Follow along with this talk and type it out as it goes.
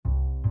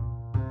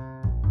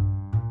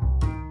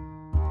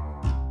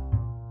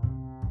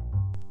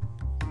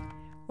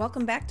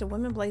Welcome back to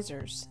Women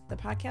Blazers, the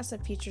podcast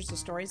that features the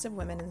stories of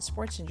women in the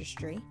sports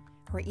industry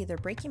who are either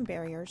breaking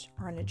barriers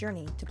or on a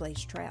journey to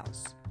blaze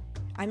trails.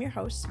 I'm your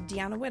host,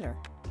 Deanna Witter,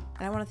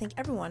 and I want to thank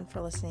everyone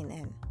for listening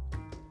in.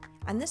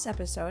 On this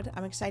episode,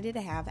 I'm excited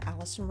to have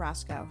Allison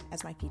Roscoe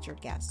as my featured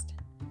guest.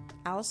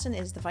 Allison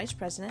is the Vice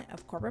President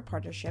of Corporate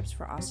Partnerships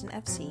for Austin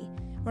FC,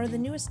 one of the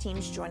newest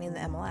teams joining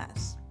the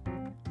MLS.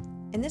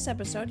 In this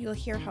episode, you'll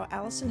hear how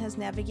Allison has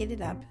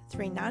navigated up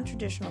through a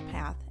non-traditional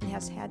path and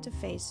has had to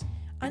face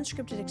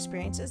unscripted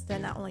experiences that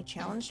not only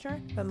challenged her,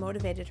 but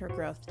motivated her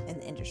growth in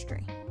the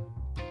industry.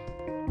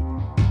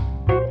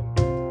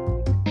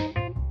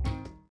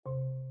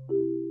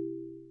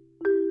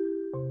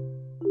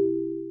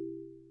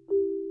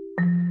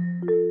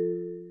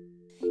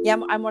 Yeah,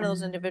 I'm one of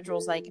those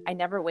individuals, like, I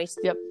never waste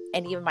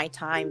any of my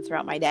time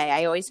throughout my day.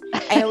 I always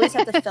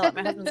have to fill it.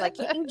 My husband's like,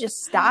 can't you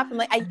just stop? I'm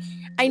like,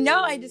 I know,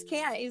 I just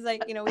can't. He's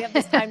like, we have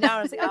this time now. And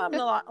I was like, oh, I'm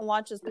going to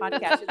launch this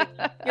podcast. He's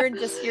like,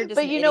 you're just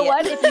But you know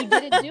what? If you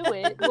didn't do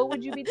it, what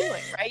would you be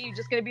doing, right? You're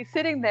just going to be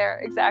sitting there.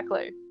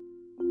 Exactly.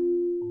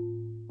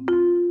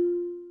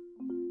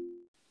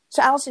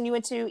 So, Allison, you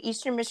went to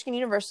Eastern Michigan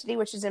University,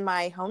 which is in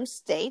my home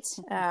state,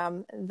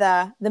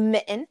 the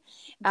Mitten,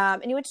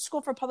 and you went to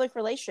school for public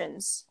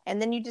relations.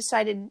 And then you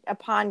decided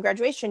upon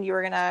graduation you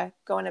were going to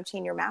go and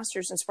obtain your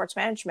master's in sports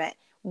management.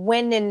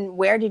 When and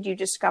where did you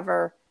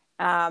discover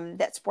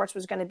that sports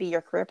was going to be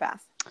your career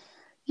path?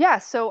 Yeah,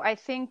 so I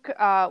think,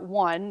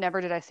 never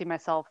did I see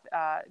myself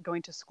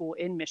going to school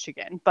in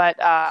Michigan, but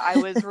I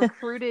was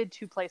recruited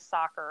to play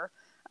soccer,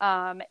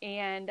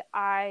 and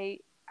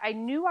I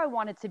knew I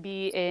wanted to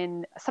be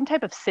in some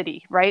type of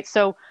city, right?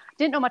 So I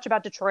didn't know much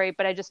about Detroit,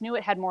 but I just knew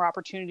it had more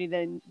opportunity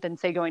than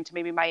say going to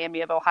maybe Miami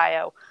of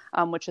Ohio,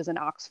 which is in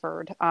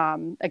Oxford.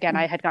 Again,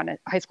 I had gone to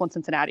high school in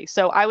Cincinnati.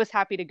 So I was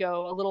happy to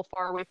go a little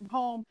far away from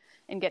home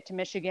and get to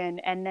Michigan.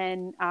 And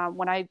then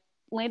when I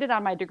landed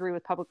on my degree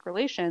with public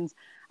relations,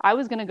 I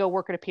was going to go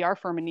work at a PR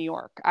firm in New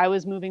York. I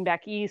was moving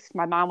back east.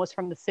 My mom was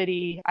from the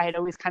city. I had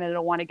always kind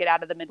of want to get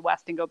out of the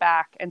Midwest and go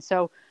back. And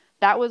so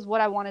that was what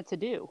I wanted to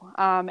do.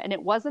 And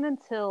it wasn't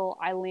until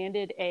I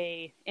landed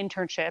a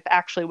internship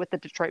actually with the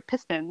Detroit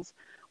Pistons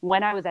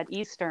when I was at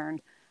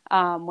Eastern,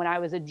 when I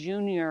was a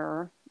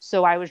junior.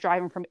 So I was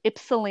driving from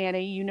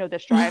Ypsilanti,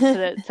 this drive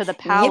to the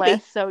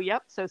Palace.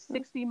 So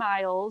 60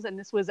 miles. And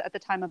this was at the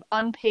time of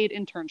unpaid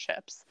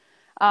internships.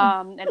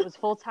 And it was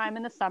full time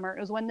in the summer. It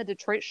was when the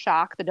Detroit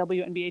Shock, the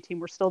WNBA team,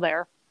 were still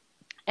there.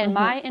 And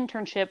my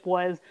internship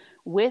was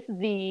with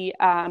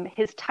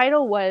his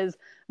title was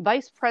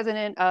Vice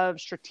President of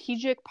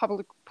Strategic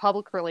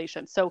Public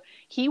Relations. So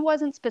he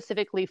wasn't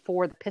specifically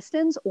for the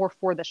Pistons or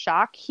for the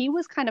Shock. He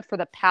was kind of for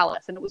the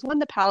Palace. And it was when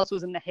the Palace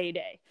was in the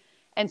heyday.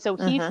 And so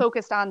he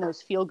focused on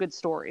those feel-good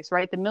stories,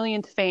 right? The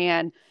millionth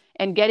fan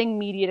and getting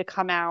media to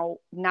come out,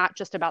 not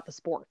just about the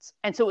sports.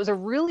 And so it was a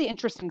really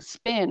interesting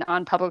spin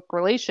on public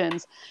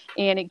relations.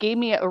 And it gave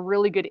me a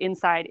really good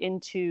insight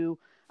into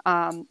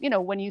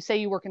when you say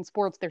you work in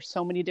sports, there's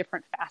so many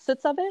different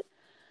facets of it.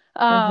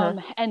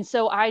 And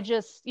so I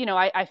just,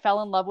 I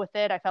fell in love with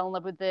it. I fell in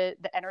love with the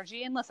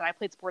energy. And listen, I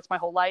played sports my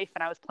whole life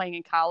and I was playing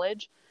in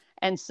college.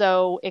 And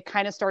so it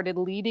kind of started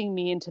leading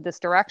me into this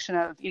direction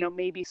of,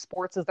 maybe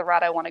sports is the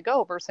route I want to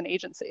go versus an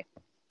agency.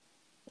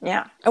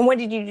 Yeah. And when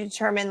did you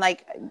determine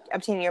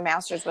obtaining your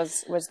master's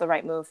was the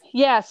right move?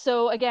 Yeah.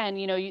 So again,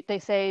 they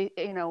say,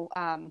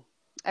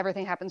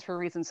 everything happens for a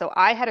reason. So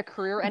I had a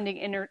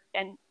career-ending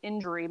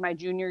injury my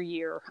junior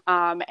year.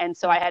 And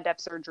so I had to have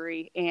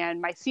surgery.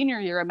 And my senior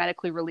year, I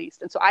medically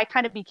released. And so I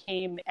kind of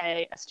became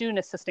a student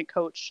assistant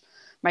coach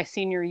my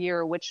senior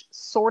year, which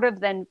sort of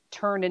then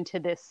turned into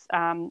this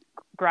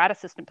grad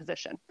assistant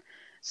position.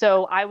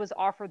 So I was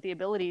offered the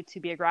ability to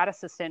be a grad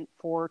assistant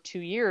for 2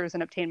 years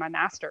and obtain my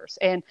master's.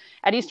 And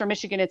at Eastern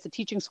Michigan, it's a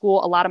teaching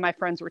school. A lot of my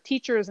friends were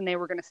teachers and they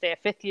were going to stay a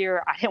fifth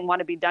year. I didn't want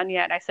to be done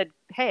yet. And I said,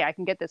 hey, I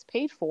can get this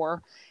paid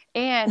for.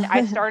 And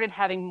I started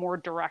having more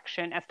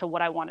direction as to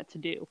what I wanted to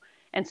do.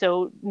 And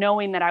so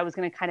knowing that I was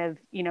going to kind of,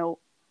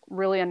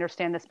 really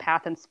understand this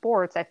path in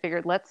sports, I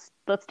figured let's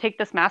take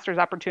this master's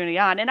opportunity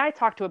on. And I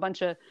talked to a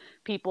bunch of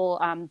people,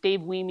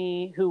 Dave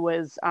Weemy, who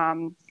was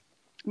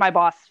my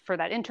boss for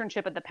that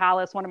internship at the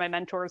Palace, one of my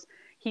mentors.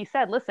 He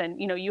said, listen,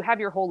 you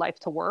have your whole life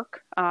to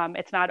work.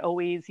 It's not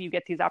always you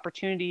get these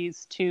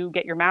opportunities to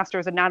get your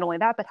master's, and not only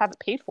that, but have it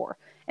paid for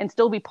and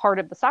still be part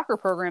of the soccer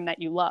program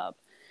that you love.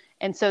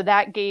 And so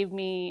that gave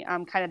me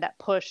kind of that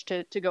push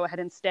to go ahead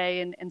and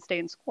stay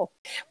in school.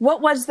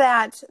 What was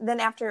that then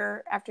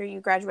after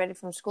you graduated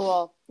from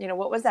school?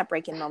 What was that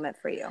break-in moment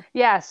for you?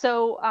 Yeah.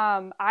 So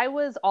I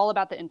was all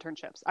about the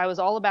internships. I was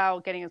all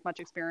about getting as much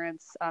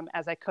experience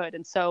as I could.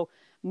 And so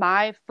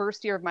my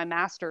first year of my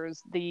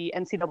master's, the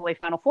NCAA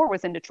Final Four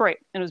was in Detroit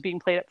and it was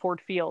being played at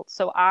Ford Field.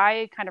 So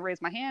I kind of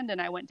raised my hand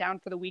and I went down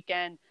for the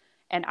weekend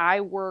and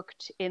I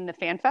worked in the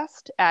Fan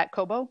Fest at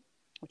Cobo,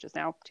 which is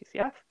now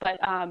TCF, but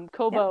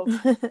Cobo.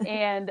 Yep.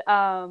 And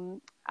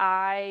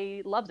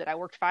I loved it. I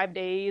worked 5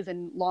 days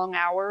and long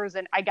hours,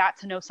 and I got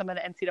to know some of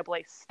the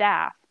NCAA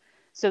staff.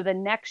 So the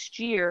next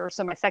year,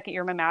 so my second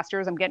year of my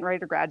master's, I'm getting ready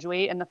to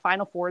graduate, and the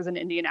Final Four is in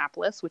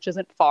Indianapolis, which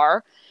isn't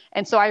far.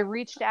 And so I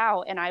reached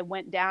out and I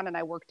went down and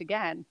I worked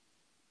again.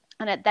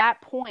 And at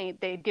that point,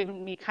 they'd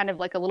given me kind of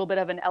like a little bit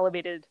of an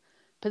elevated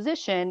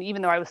position,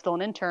 even though I was still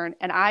an intern.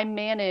 And I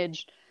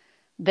managed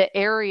the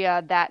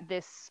area that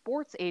this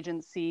sports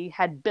agency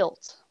had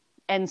built.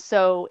 And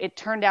so it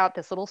turned out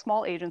this little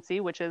small agency,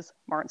 which is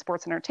Martin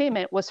Sports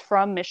Entertainment, was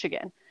from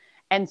Michigan.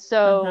 And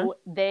so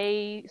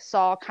they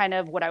saw kind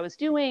of what I was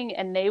doing,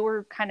 and they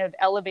were kind of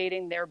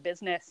elevating their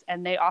business,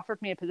 and they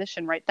offered me a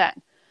position right then.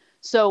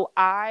 So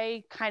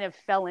I kind of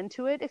fell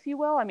into it, if you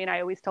will. I mean, I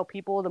always tell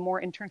people the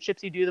more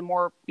internships you do, the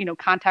more,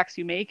 contacts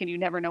you make, and you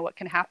never know what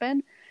can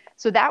happen.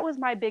 So that was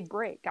my big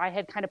break. I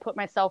had kind of put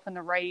myself in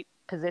the right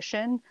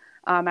position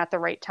at the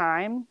right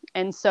time.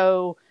 And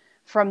so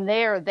from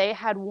there, they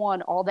had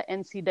won all the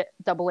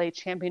NCAA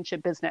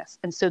championship business.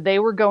 And so they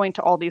were going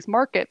to all these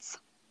markets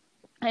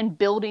and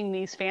building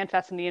these fan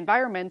fests in the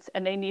environments,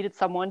 and they needed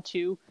someone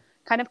to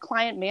kind of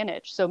client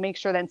manage. So make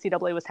sure the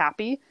NCAA was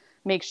happy,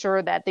 make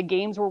sure that the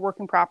games were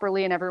working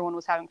properly and everyone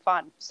was having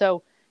fun.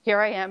 So here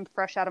I am,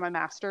 fresh out of my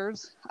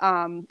master's,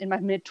 in my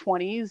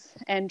mid-20s,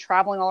 and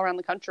traveling all around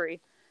the country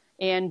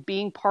and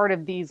being part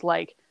of these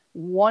like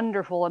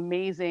wonderful,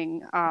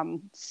 amazing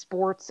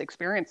sports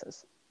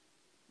experiences.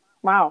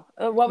 Wow.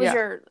 What was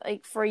your,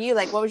 for you,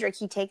 what was your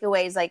key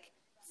takeaways,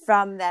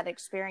 from that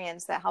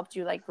experience that helped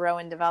you, grow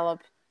and develop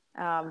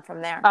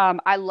from there?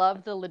 I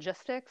loved the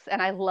logistics,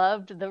 and I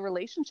loved the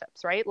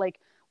relationships, right? Like,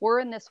 we're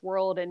in this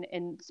world, and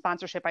in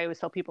sponsorship, I always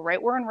tell people,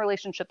 right, we're in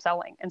relationship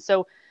selling. And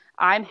so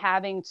I'm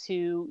having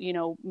to,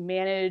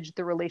 manage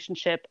the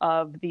relationship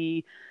of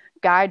the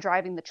guy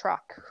driving the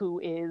truck who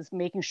is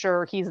making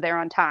sure he's there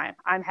on time.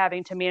 I'm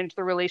having to manage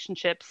the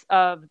relationships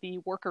of the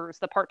workers,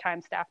 the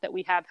part-time staff that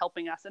we have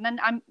helping us. And then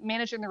I'm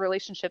managing the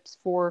relationships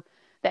for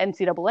the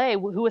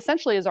NCAA, who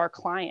essentially is our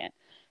client.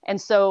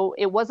 And so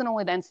it wasn't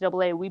only the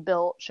NCAA. We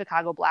built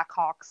Chicago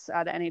Blackhawks,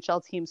 the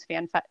NHL team's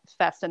fan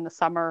fest in the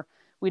summer.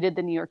 We did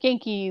the New York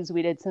Yankees.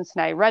 We did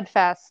Cincinnati Red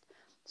Fest.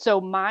 So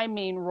my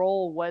main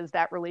role was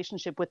that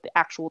relationship with the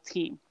actual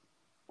team.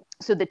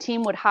 So the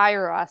team would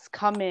hire us,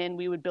 come in,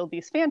 we would build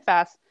these fan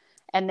fests,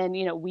 and then,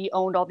 we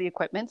owned all the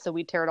equipment. So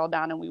we'd tear it all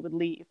down and we would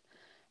leave.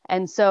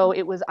 And so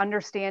it was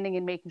understanding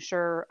and making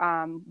sure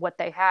what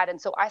they had. And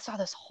so I saw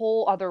this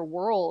whole other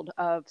world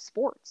of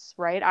sports,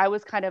 right? I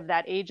was kind of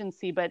that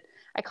agency, but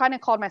I kind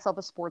of called myself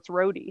a sports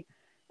roadie.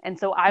 And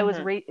so I was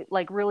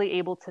really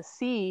able to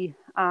see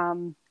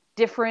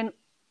different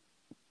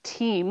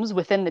teams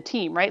within the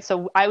team, right?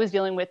 So I was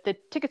dealing with the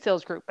ticket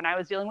sales group, and I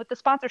was dealing with the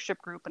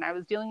sponsorship group, and I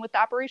was dealing with the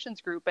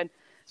operations group. And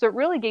so it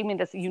really gave me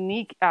this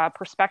unique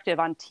perspective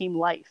on team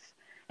life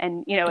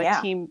and,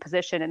 a team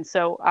position. And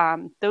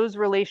so those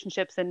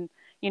relationships, and,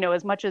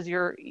 as much as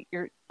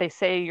they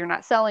say you're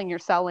not selling, you're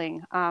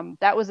selling,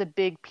 that was a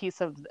big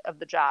piece of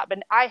the job.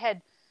 And I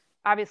had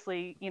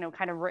obviously,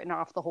 kind of written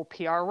off the whole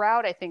PR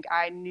route. I think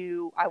I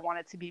knew I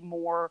wanted to be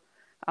more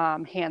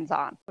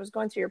hands-on. I was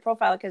going through your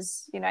profile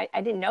because,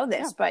 I didn't know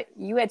this, but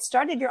you had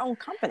started your own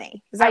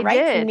company. Is that right?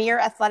 Did. Premier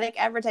Athletic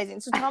Advertising.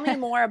 So tell me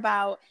more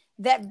about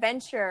that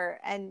venture.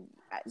 And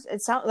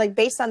it sounds like,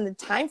 based on the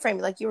time frame,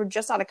 like you were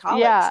just out of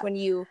college when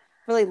you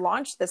really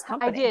launched this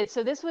company. I did.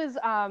 So this was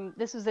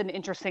an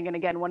interesting, and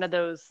again, one of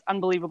those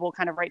unbelievable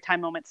kind of right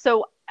time moments.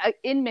 So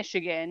in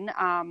Michigan,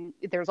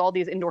 there's all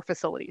these indoor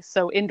facilities.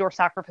 So indoor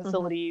soccer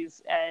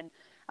facilities,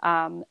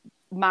 and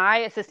my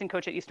assistant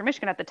coach at Eastern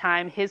Michigan at the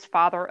time, his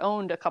father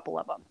owned a couple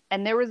of them,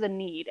 and there was a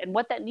need. And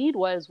what that need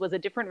was a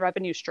different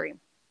revenue stream.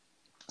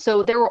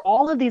 So there were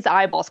all of these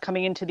eyeballs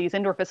coming into these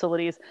indoor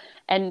facilities,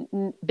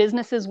 and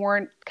businesses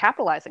weren't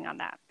capitalizing on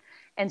that.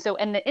 And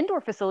the indoor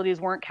facilities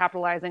weren't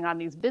capitalizing on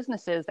these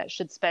businesses that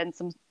should spend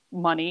some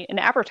money and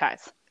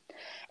advertise.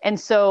 And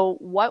so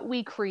what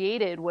we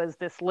created was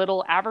this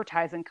little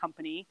advertising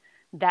company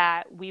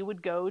that we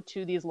would go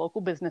to these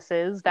local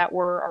businesses that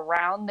were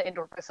around the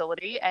indoor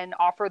facility and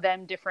offer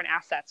them different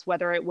assets,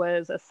 whether it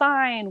was a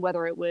sign,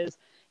 whether it was,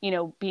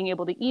 being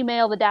able to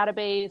email the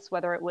database,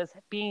 whether it was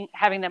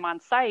having them on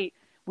site.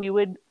 We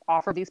would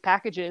offer these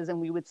packages, and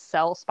we would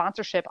sell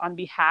sponsorship on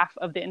behalf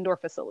of the indoor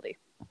facility.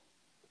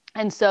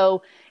 And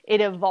so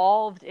it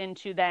evolved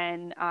into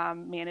then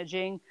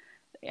managing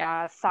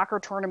soccer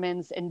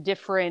tournaments and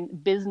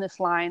different business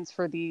lines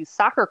for these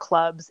soccer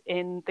clubs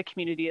in the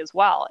community as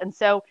well. And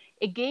so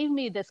it gave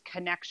me this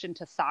connection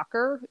to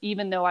soccer,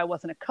 even though I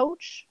wasn't a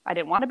coach. I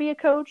didn't want to be a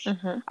coach.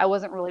 I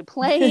wasn't really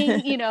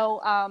playing,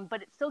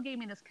 but it still gave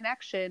me this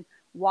connection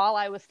while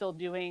I was still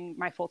doing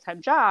my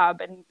full-time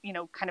job and,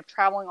 kind of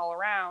traveling all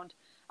around.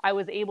 I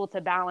was able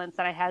to balance,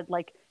 and I had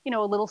a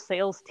little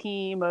sales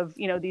team of,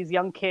 these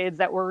young kids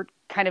that were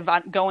kind of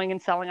going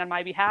and selling on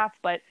my behalf.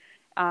 But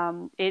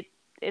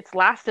it's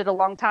lasted a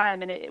long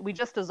time, and we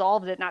just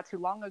dissolved it not too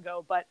long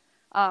ago. But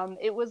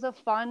it was a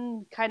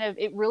fun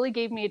it really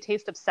gave me a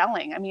taste of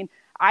selling. I mean,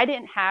 I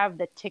didn't have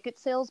the ticket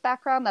sales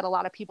background that a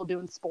lot of people do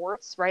in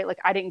sports, right? Like,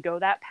 I didn't go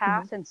that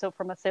path. And so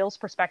from a sales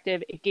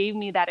perspective, it gave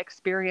me that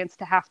experience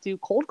to have to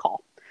cold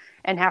call.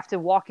 and have to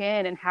walk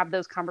in and have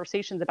those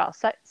conversations about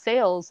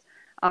sales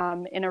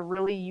in a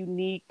really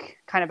unique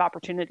kind of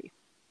opportunity.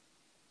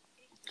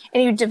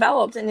 And you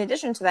developed, in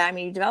addition to that, I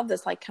mean, you developed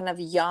this like kind of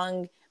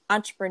young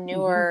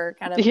entrepreneur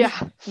kind of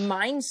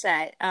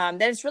mindset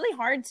that it's really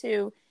hard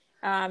to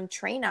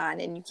train on,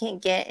 and you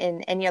can't get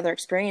in any other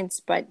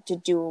experience but to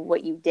do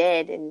what you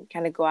did and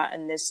kind of go out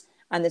on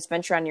this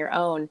venture on your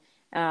own.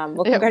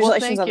 Well,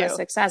 congratulations on the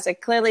success.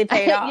 It clearly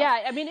paid off.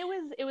 Yeah, I mean,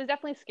 it was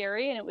definitely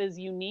scary and it was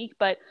unique,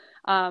 but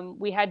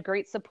we had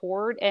great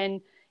support,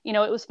 and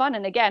it was fun.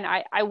 And again,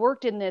 I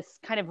worked in this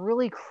kind of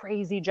really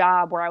crazy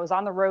job where I was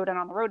on the road.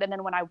 And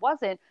then when I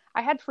wasn't,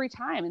 I had free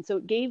time. And so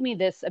it gave me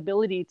this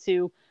ability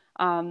to,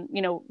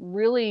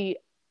 really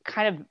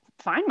kind of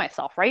find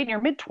myself, right? In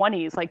your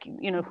mid-20s, like,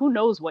 who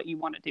knows what you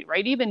want to do,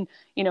 right? Even,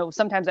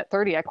 sometimes at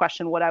 30, I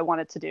questioned what I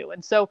wanted to do.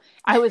 And so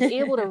I was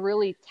able to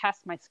really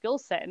test my skill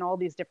set in all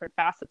these different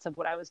facets of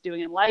what I was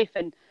doing in life.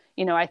 And,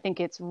 I think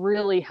it's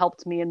really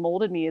helped me and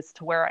molded me as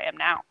to where I am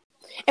now.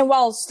 And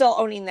while still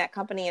owning that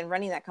company and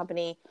running that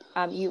company,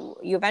 you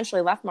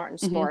eventually left Martin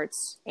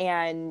Sports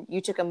and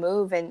you took a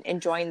move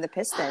and joined the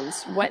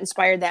Pistons. What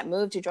inspired that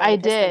move to join the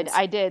Pistons?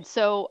 I did.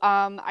 So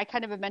I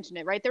kind of have mentioned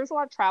it, right? There was a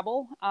lot of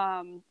travel.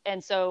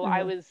 And so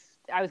I was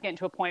getting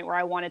to a point where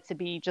I wanted to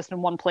be just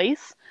in one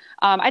place.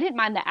 I didn't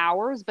mind the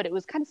hours, but it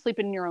was kind of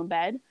sleeping in your own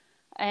bed.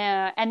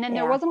 And then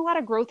there wasn't a lot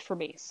of growth for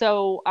me.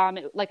 So,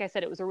 like I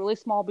said, it was a really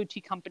small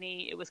boutique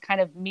company. It was kind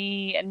of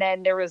me, and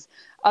then there was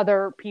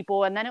other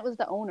people, and then it was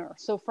the owner.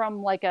 So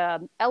from like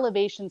a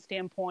elevation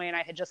standpoint,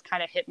 I had just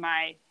kind of hit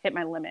my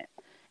limit.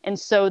 And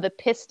so the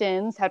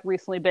Pistons had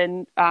recently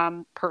been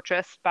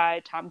purchased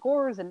by Tom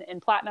Gores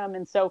and Platinum.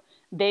 And so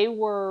they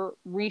were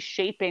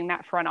reshaping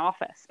that front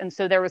office. And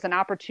so there was an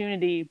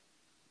opportunity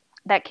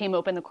that came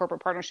open, the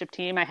corporate partnership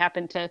team. I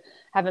happened to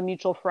have a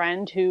mutual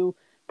friend who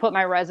put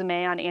my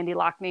resume on Andy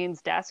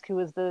Lochnane's desk, who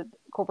was the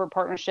corporate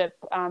partnership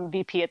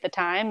VP at the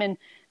time. And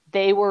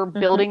they were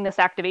building this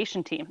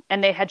activation team.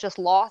 And they had just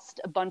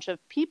lost a bunch of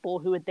people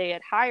who they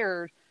had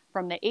hired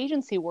from the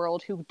agency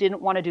world who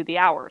didn't want to do the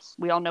hours.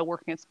 We all know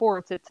working in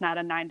sports, it's not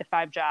a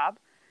 9-to-5 job.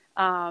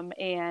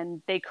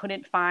 And they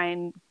couldn't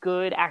find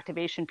good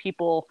activation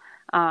people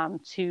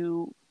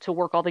to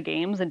work all the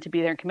games and to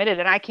be there and committed.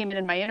 And I came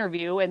in my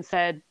interview and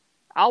said,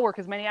 I'll work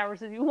as many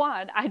hours as you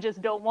want. I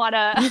just don't want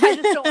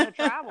to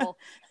travel.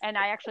 And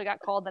I actually got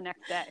called the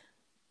next day.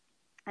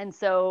 And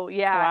so,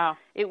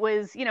 it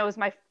was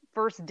my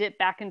first dip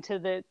back into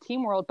the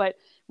team world, but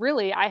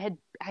really I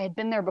had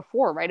been there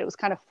before, right? It was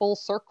kind of full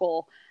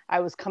circle. I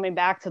was coming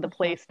back to the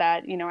place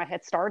that, I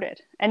had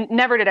started, and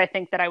never did I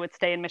think that I would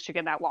stay in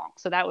Michigan that long.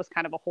 So that was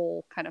kind of a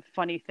whole kind of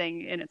funny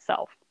thing in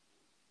itself.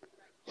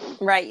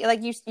 Right.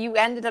 Like you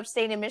ended up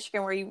staying in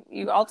Michigan where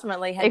you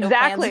ultimately had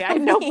exactly. I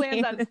had no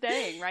plans on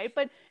staying. Right.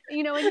 But,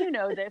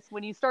 and this,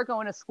 when you start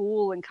going to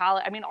school and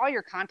college, I mean, all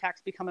your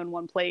contacts become in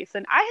one place,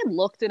 and I had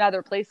looked in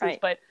other places,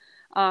 but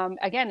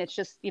again, it's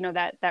just,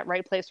 that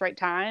right place, right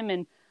time.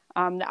 And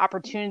the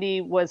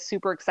opportunity was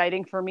super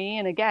exciting for me.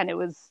 And again, it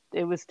was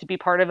to be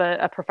part of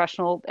a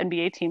professional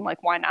NBA team.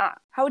 Like, why not?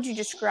 How would you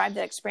describe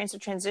the experience of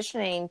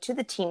transitioning to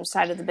the team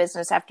side of the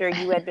business after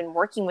you had been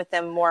working with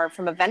them more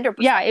from a vendor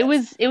perspective?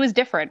 Yeah, it was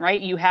different, right?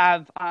 You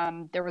have,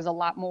 there was a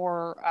lot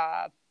more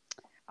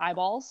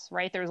eyeballs,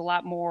 right? There's a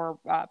lot more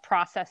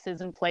processes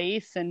in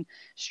place and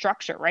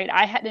structure, right?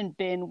 I hadn't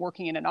been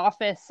working in an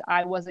office.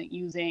 I wasn't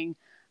using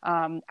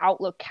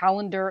Outlook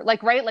calendar,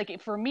 like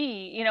for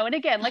me, and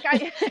again, like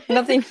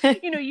nothing,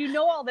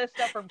 all this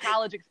stuff from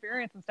college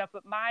experience and stuff,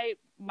 but my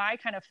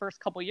kind of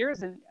first couple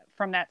years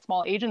from that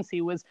small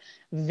agency was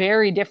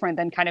very different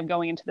than kind of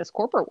going into this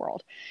corporate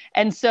world.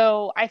 And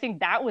so I think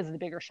that was the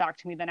bigger shock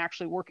to me than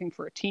actually working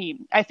for a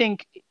team. I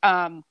think,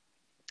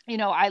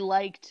 I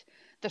liked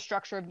the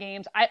structure of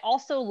games. I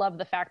also love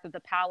the fact that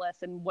the Palace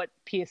and what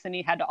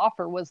PSNE had to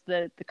offer was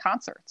the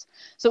concerts.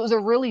 So it was a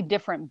really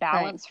different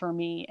balance for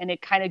me. And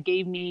it kind of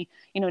gave me,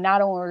 not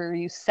only are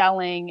you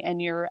selling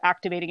and you're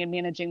activating and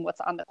managing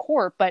what's on the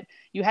court, but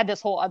you had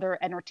this whole other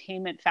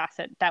entertainment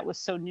facet that was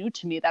so new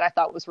to me that I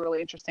thought was really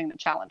interesting to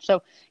challenge.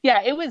 So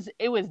yeah, it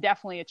was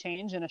definitely a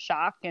change and a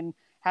shock, and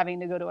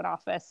having to go to an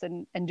office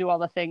and do all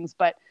the things.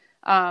 But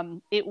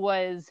it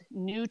was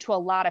new to a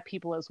lot of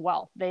people as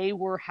well. They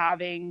were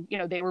having,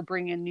 they were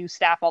bringing in new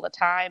staff all the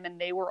time, and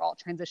they were all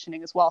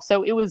transitioning as well.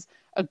 So it was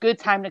a good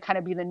time to kind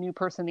of be the new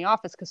person in the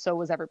office, because so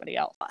was everybody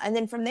else. And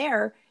then from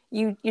there,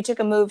 you took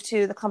a move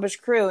to the Columbus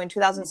Crew in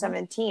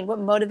 2017. What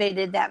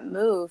motivated that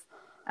move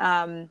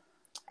after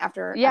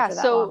that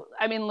so long?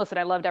 I mean, listen,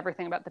 I loved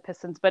everything about the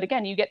Pistons, but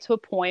again, you get to a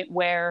point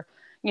where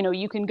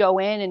you can go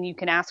in and you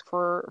can ask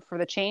for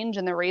the change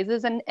and the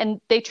raises,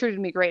 and they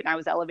treated me great, and I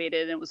was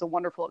elevated, and it was a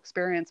wonderful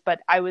experience. But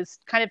I was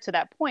kind of to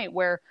that point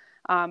where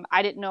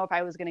I didn't know if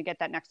I was going to get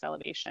that next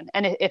elevation.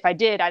 And if I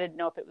did, I didn't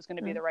know if it was going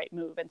to be the right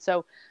move. And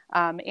so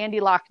Andy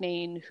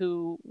Lochnane,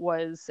 who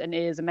was and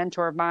is a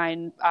mentor of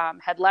mine,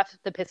 had left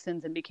the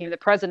Pistons and became the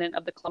president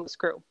of the Columbus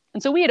Crew.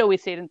 And so we had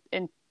always stayed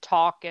in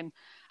talk, and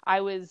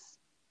I was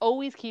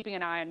always keeping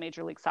an eye on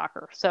Major League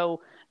Soccer.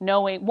 So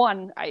knowing,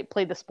 one, I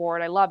played the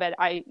sport, I love it.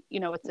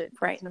 It's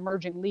an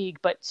emerging league,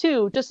 but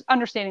two, just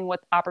understanding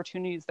what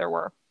opportunities there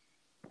were.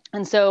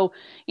 And so,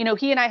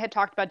 he and I had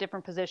talked about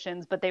different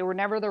positions, but they were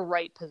never the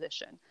right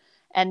position.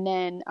 And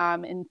then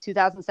in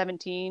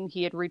 2017,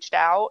 he had reached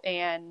out,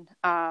 and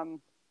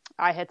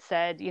I had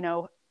said,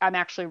 I'm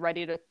actually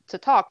ready to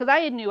talk, because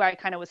I knew I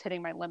kind of was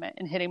hitting my limit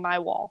and hitting my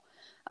wall.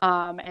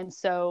 And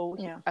so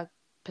a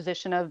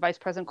position of vice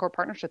president corporate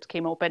partnerships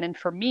came open. And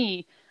for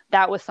me,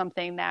 that was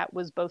something that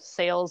was both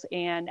sales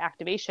and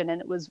activation.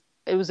 And it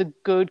was a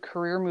good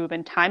career move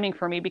and timing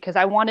for me, because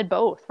I wanted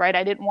both, right?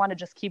 I didn't want to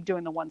just keep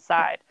doing the one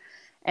side.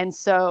 And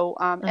so,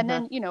 and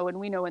then, and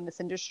we know in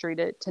this industry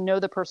to know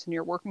the person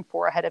you're working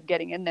for ahead of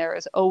getting in there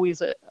is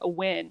always a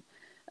win.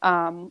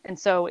 And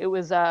so it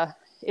was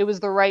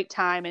the right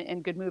time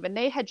and good move. And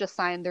they had just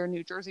signed their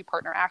New Jersey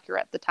partner, Acura,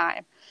 at the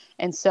time.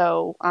 And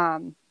so,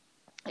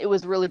 it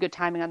was really good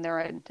timing on their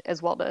end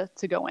as well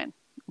to go in.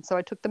 And so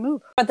I took the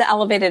move. But the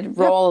elevated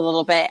role a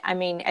little bit. I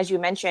mean, as you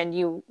mentioned,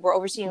 you were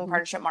overseeing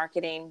partnership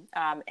marketing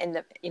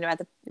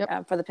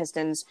for the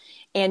Pistons,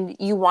 and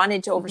you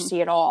wanted to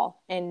oversee it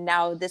all. And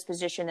now this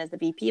position as the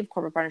VP of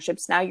corporate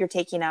partnerships, now you're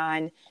taking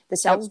on the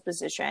sales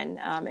position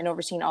and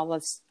overseeing all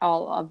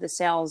of the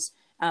sales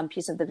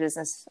piece of the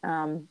business.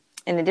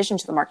 In addition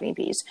to the marketing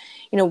piece,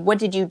 what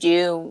did you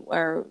do,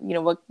 or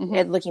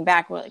looking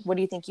back, what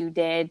do you think you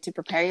did to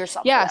prepare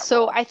yourself? Yeah, for that so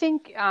role? I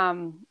think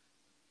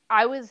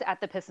I was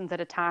at the Pistons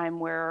at a time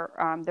where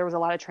there was a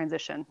lot of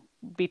transition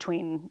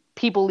between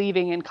people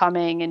leaving and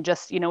coming, and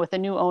just with a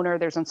new owner,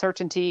 there's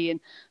uncertainty, and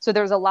so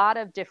there's a lot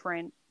of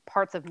different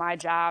parts of my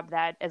job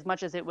that, as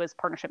much as it was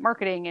partnership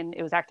marketing and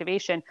it was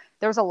activation,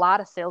 there was a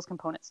lot of sales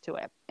components to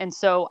it. And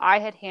so I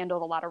had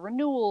handled a lot of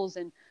renewals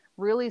and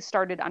really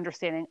started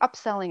understanding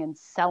upselling and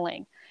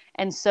selling.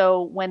 And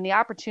so when the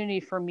opportunity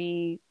for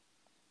me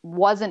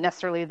wasn't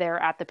necessarily there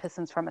at the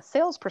Pistons from a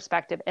sales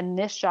perspective, and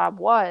this job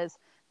was,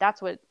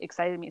 that's what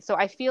excited me. So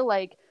I feel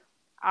like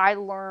I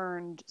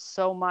learned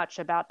so much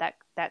about that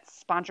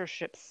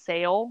sponsorship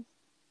sale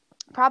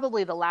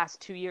probably the last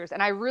 2 years.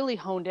 And I really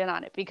honed in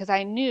on it, because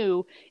I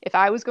knew if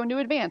I was going to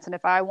advance and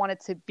if I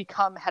wanted to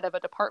become head of a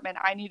department,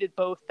 I needed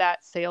both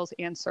that sales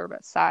and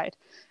service side.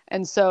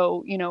 And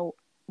so,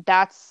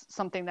 that's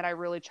something that I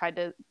really tried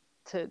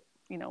to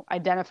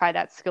identify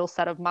that skill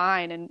set of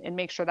mine and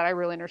make sure that I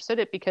really understood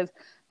it, because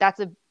that's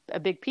a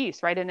big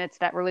piece, right? And it's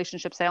that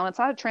relationship sale, and it's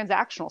not a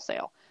transactional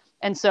sale.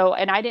 And so,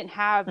 and I didn't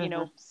have,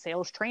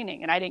 sales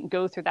training, and I didn't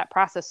go through that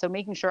process. So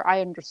making sure I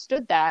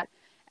understood that,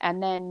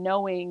 and then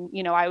knowing,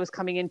 I was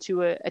coming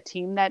into a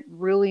team that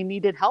really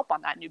needed help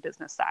on that new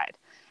business side.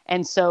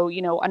 And so,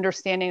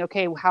 understanding,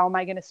 okay, how am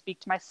I going to speak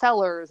to my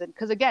sellers? And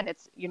because again,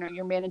 it's,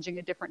 you're managing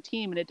a different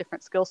team and a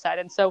different skill set.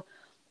 And so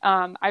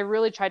I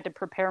really tried to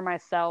prepare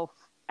myself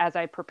as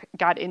I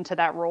got into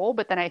that role.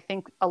 But then I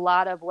think a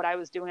lot of what I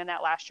was doing in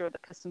that last year at the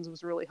Pistons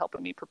was really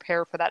helping me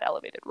prepare for that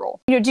elevated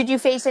role. Did you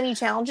face any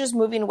challenges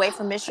moving away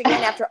from Michigan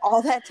after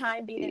all that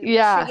time being in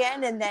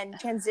Michigan, and then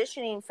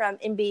transitioning from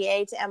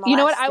NBA to MLS? You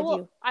know what? I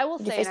will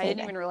say, and I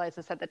didn't even realize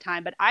this at the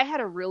time, but I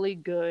had a really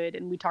good,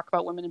 and we talk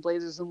about Women in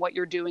Blazers and what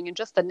you're doing and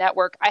just the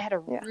network. I had a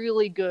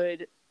really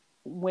good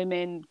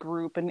women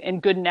group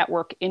and good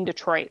network in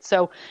Detroit.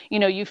 So,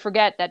 you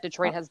forget that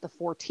Detroit has the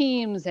 4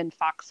 teams and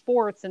Fox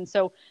Sports. And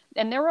so,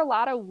 and there were a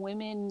lot of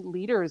women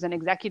leaders and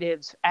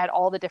executives at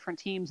all the different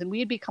teams, and we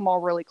had become all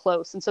really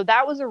close. And so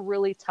that was a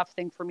really tough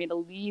thing for me to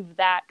leave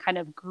that kind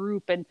of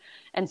group and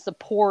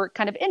support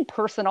kind of in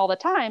person all the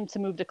time to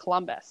move to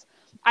Columbus.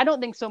 I don't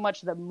think so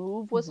much the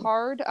move was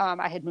hard.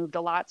 I had moved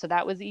a lot, so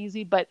that was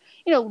easy. But,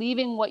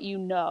 leaving what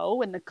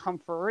and the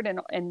comfort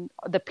and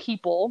the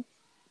people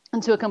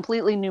into a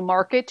completely new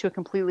market, to a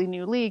completely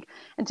new league,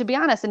 and to be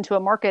honest, into a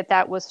market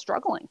that was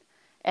struggling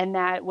and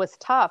that was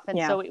tough. And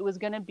so it was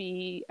going to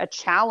be a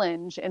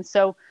challenge. And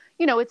so,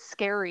 it's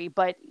scary,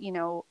 but,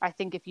 I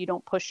think if you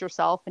don't push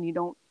yourself and you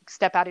don't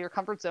step out of your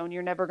comfort zone,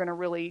 you're never going to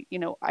really,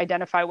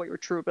 identify what your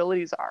true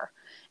abilities are.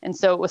 And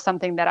so it was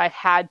something that I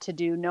had to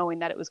do, knowing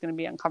that it was going to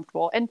be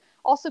uncomfortable. And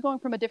also going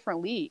from a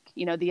different league,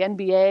 the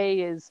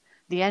NBA is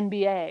the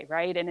NBA,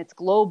 right? And it's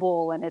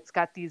global, and it's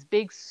got these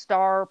big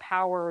star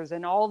powers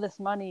and all this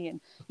money. And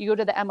you go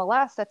to the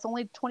MLS, that's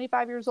only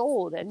 25 years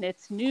old, and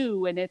it's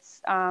new, and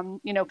it's,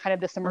 kind of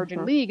this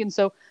emerging league. And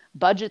so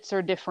budgets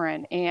are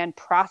different and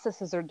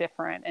processes are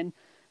different. And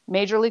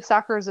Major League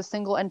Soccer is a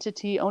single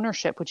entity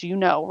ownership, which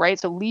right?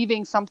 So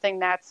leaving something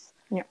that's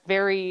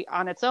very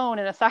on its own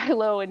in a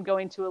silo and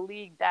going to a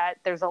league that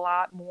there's a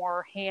lot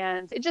more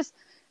hands,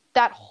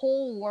 that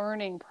whole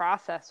learning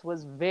process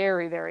was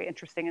very, very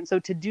interesting. And so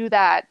to do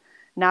that,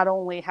 not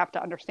only have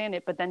to understand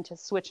it, but then to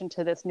switch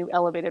into this new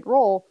elevated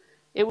role,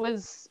 it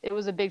was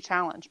a big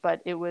challenge, but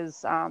it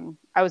was,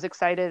 I was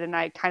excited, and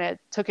I kind of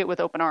took it with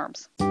open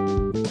arms.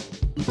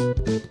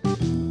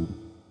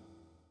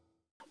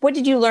 What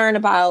did you learn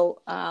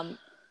about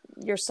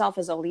yourself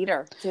as a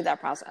leader through that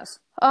process?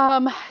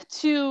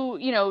 To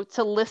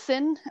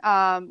listen,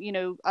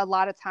 a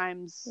lot of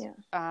times,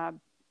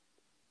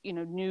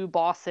 new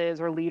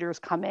bosses or leaders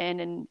come in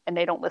and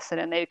they don't listen,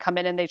 and they come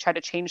in and they try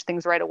to change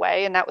things right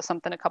away. And that was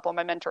something a couple of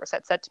my mentors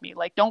had said to me,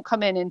 like, don't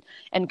come in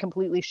and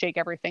completely shake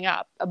everything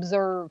up.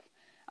 Observe,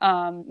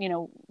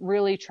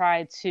 really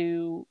try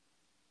to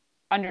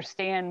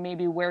understand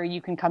maybe where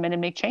you can come in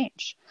and make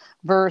change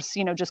versus,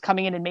 just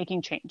coming in and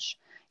making change,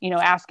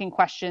 asking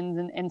questions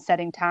and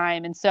setting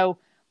time. And so,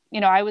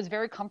 I was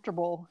very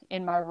comfortable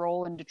in my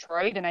role in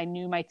Detroit, and I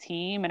knew my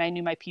team and I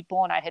knew my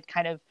people, and I had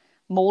kind of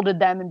molded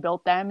them and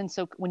built them. And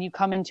so when you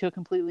come into a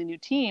completely new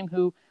team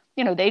who,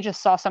 they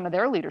just saw some of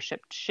their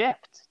leadership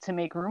shift to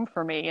make room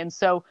for me. And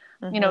so,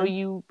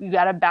 you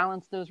got to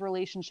balance those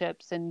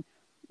relationships, and,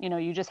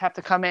 you just have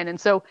to come in. And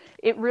so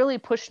it really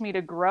pushed me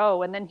to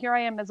grow. And then here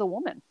I am as a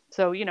woman.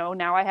 So,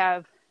 now I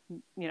have,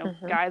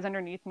 guys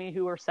underneath me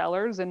who are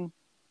sellers, and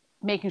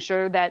making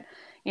sure that,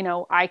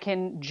 I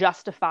can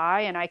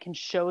justify and I can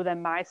show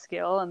them my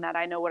skill and that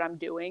I know what I'm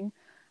doing.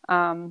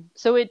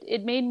 So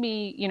it made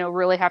me,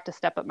 really have to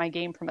step up my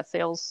game from a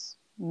sales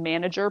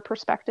manager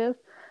perspective.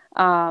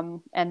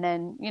 And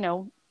then,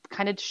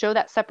 kind of show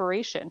that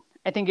separation.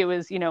 I think it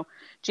was,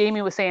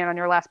 Jamie was saying on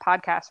your last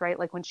podcast, right?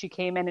 Like when she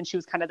came in and she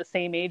was kind of the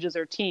same age as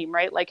her team,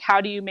 right? Like,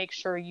 how do you make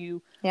sure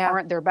you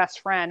aren't their best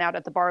friend out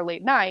at the bar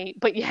late night,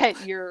 but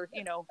yet you're,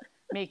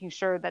 making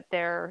sure that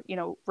they're,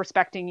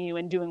 respecting you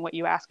and doing what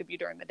you ask of you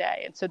during the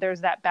day. And so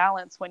there's that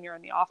balance when you're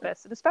in the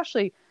office, and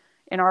especially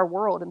in our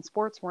world in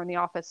sports, we're in the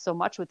office so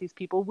much with these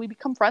people, we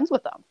become friends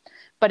with them.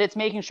 But it's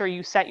making sure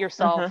you set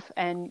yourself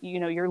and,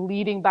 you're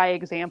leading by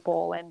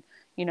example, and,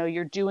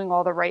 you're doing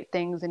all the right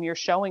things and you're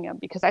showing them,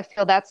 because I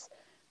feel that's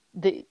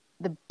the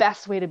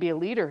best way to be a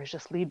leader is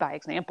just lead by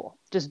example.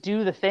 Just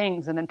do the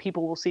things, and then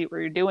people will see what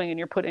you're doing, and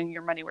you're putting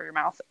your money where your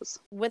mouth is.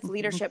 With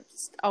leadership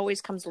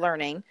always comes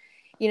learning.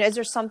 Is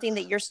there something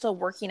that you're still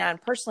working on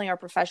personally or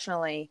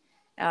professionally?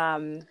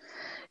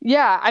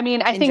 Yeah, I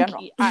mean, I think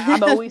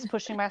I'm always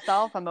pushing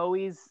myself. I'm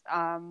always,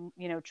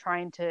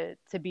 trying to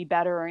be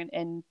better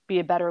and be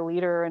a better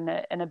leader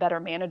and a better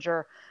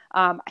manager.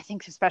 I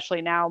think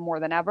especially now more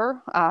than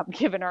ever,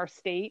 given our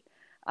state,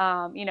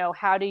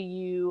 how do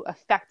you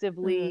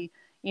effectively,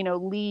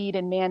 lead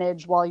and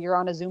manage while you're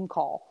on a Zoom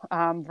call,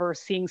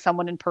 versus seeing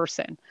someone in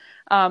person.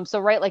 So,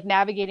 right, like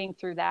navigating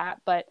through that.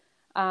 But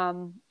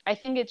I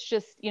think it's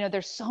just,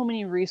 there's so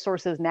many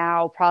resources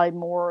now, probably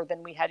more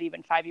than we had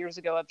even 5 years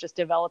ago, of just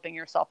developing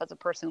yourself as a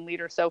person and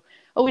leader. So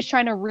always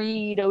trying to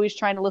read, always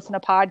trying to listen to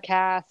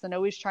podcasts, and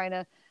always trying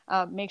to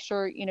make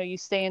sure, you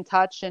stay in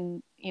touch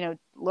and,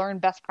 learn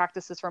best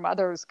practices from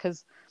others,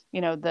 because,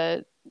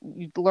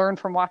 you learn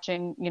from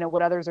watching,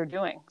 what others are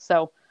doing.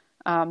 So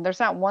there's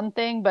not one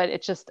thing, but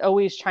it's just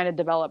always trying to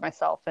develop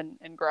myself and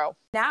grow.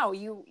 Now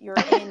you're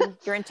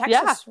in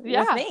Texas with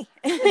me.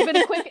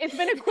 It's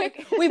been a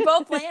quick. We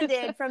both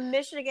landed from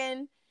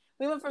Michigan.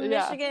 We went from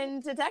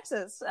Michigan to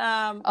Texas.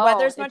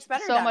 Weather's much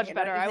better. So down much here,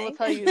 better. I will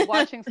tell you,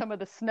 watching some of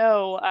the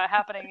snow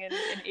happening in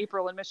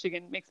April in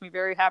Michigan makes me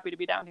very happy to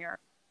be down here.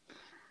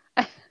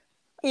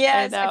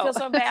 Yes, I feel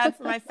so bad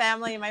for my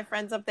family and my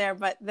friends up there,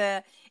 but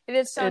it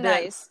is so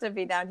nice to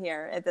be down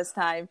here at this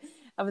time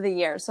of the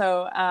year.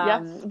 So,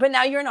 but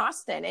now you're in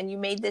Austin, and you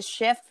made this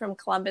shift from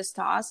Columbus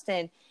to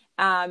Austin,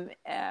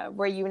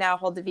 where you now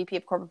hold the VP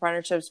of Corporate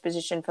Partnerships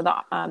position for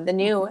the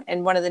new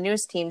and one of the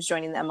newest teams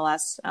joining the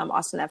MLS,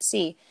 Austin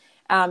FC.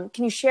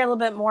 Can you share a little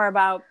bit more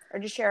about, or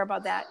just share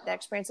about that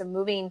experience of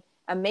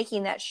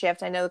making that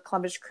shift? I know the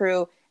Columbus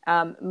Crew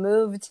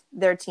moved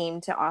their team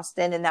to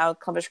Austin, and now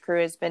Columbus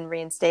Crew has been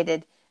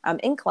reinstated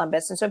in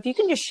Columbus. And so if you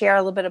can just share a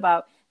little bit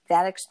about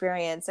that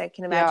experience, I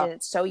can imagine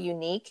it's so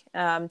unique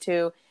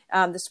to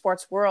the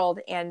sports world,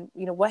 and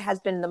what has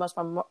been the most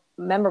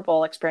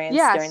memorable experience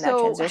during that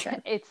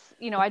transition? It's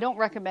I don't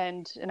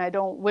recommend, and I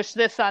don't wish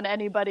this on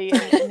anybody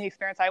in the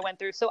experience I went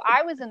through. So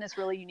I was in this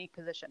really unique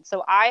position.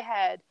 So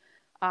I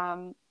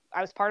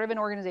was part of an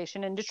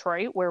organization in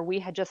Detroit where we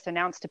had just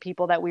announced to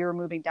people that we were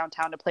moving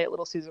downtown to play at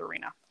Little Caesar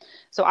Arena.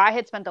 So I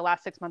had spent the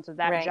last 6 months of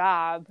that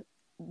job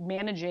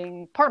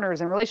managing partners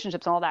and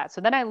relationships and all that.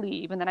 So then I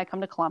leave, and then I come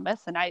to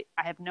Columbus, and I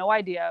have no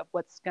idea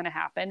what's going to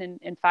happen.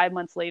 And 5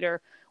 months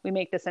later, we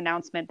make this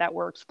announcement that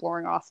we're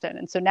exploring Austin.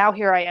 And so now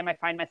here I am, I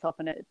find myself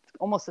in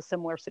almost a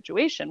similar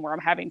situation where I'm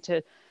having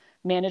to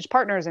manage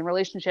partners and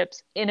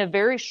relationships in a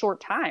very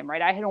short time,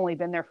 right? I had only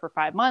been there for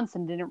 5 months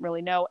and didn't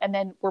really know. And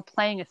then we're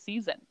playing a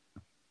season.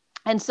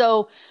 And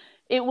so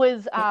it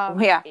was,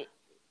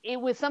 it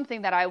was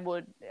something that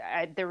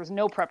there was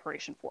no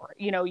preparation for.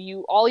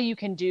 All you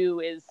can do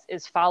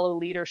is follow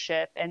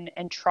leadership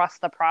and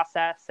trust the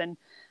process. And,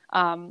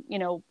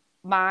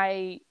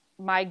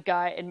 my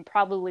gut and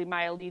probably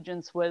my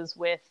allegiance was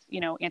with,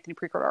 Anthony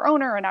Precourt, our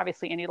owner, and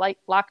obviously Andy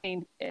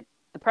Lockney,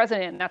 the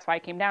president, and that's why I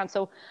came down.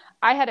 So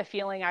I had a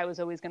feeling I was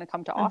always going to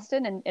come to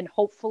Austin and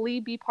hopefully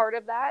be part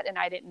of that. And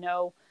I didn't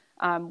know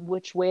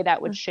which way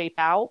that would shape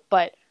out,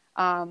 but,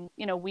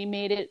 we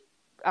made it.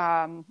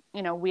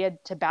 We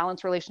had to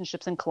balance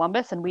relationships in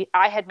Columbus, and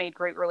I had made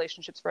great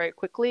relationships very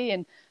quickly.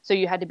 And so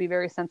you had to be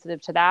very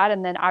sensitive to that.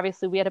 And then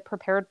obviously we had to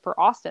prepare for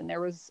Austin. There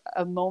was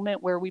a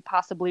moment where we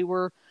possibly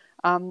were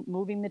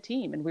moving the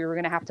team, and we were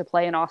going to have to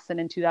play in Austin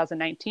in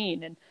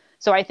 2019. And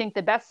so I think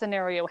the best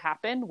scenario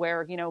happened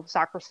where,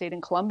 soccer stayed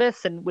in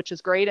Columbus, and which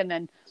is great. And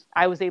then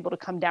I was able to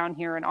come down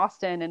here in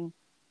Austin and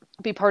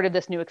be part of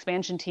this new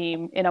expansion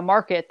team in a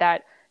market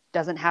that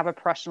doesn't have a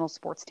professional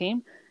sports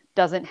team,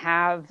 doesn't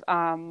have,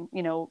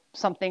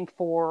 something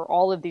for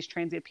all of these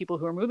transient people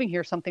who are moving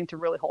here, something to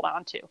really hold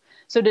on to.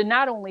 So to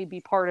not only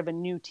be part of a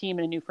new team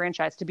and a new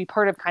franchise, to be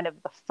part of kind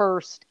of the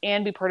first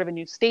and be part of a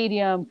new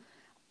stadium,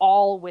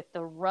 all with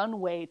the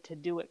runway to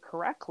do it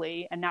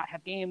correctly and not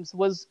have games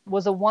was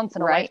a once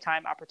in a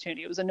lifetime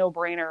opportunity. It was a no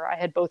brainer. I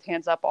had both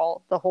hands up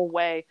the whole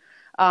way.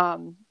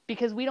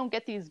 Because we don't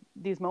get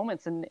these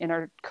moments in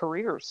our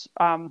careers,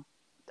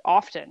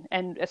 often,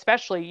 and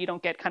especially you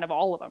don't get kind of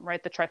all of them,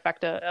 right? The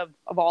trifecta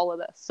of all of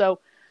this. So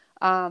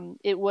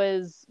it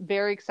was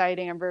very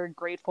exciting. I'm very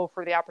grateful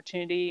for the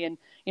opportunity. And,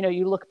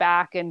 you look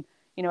back and,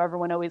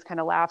 everyone always kind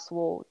of laughs.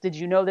 Well, did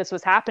you know this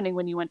was happening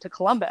when you went to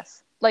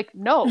Columbus? Like,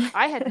 no,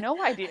 I had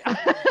no idea. I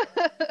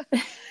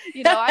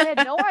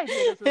had no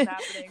idea this was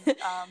happening.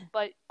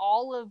 But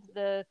all of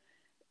the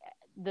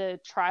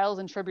trials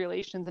and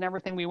tribulations and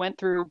everything we went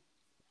through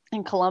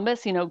in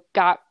Columbus,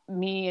 got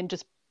me and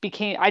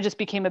I just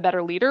became a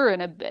better leader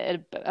and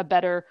a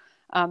better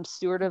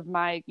steward of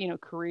my,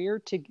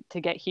 career to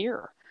get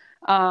here.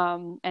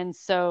 And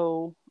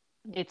so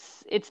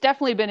it's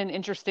definitely been an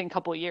interesting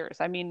couple of years.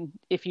 I mean,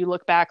 if you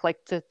look back,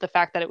 like to the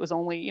fact that it was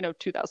only,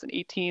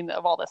 2018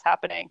 of all this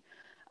happening.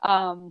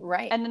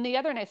 Right. And then the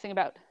other nice thing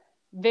about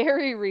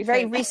very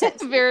recent,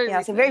 very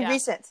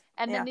recent.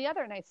 And then the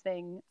other nice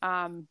thing,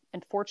 and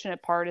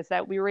fortunate part is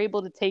that we were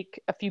able to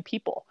take a few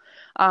people.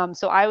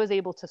 So I was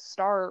able to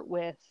start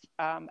with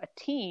a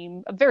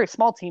team, a very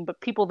small team, but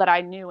people that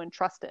I knew and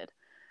trusted.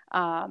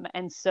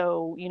 And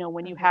so,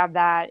 when you have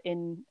that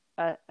in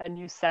a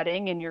new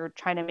setting and you're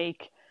trying to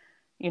make,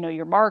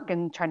 your mark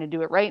and trying to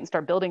do it right and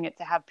start building it,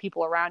 to have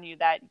people around you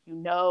that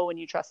and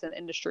you trust in the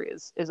industry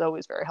is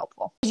always very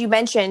helpful. As you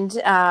mentioned,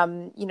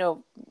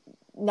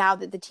 now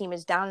that the team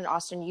is down in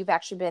Austin, you've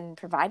actually been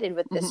provided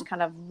with this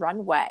kind of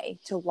runway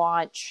to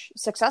launch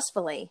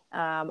successfully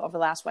over the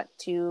last,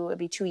 2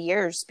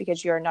 years,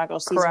 because your inaugural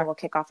season will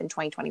kick off in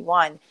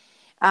 2021.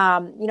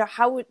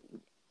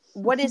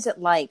 What is it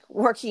like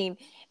working,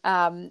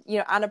 on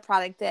a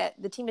product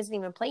that the team isn't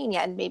even playing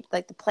yet, and maybe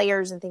like the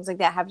players and things like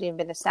that haven't even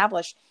been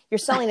established? You're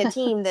selling a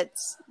team that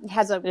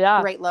has a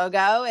great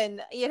logo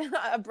and,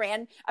 a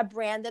brand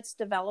that's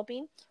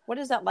developing. What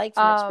is that like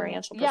from an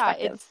experiential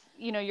perspective?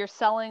 Yeah, you're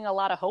selling a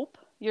lot of hope.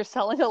 You're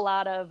selling a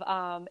lot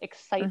of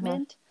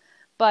excitement.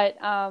 But,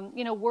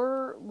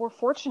 we're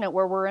fortunate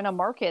where we're in a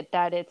market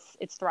that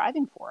it's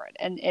thriving for it,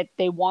 and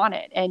they want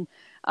it. And,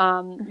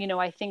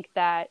 I think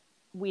that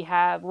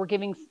we're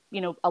giving,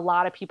 a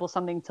lot of people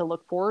something to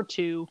look forward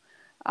to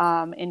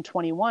in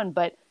 21,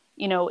 but,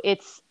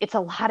 it's a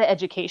lot of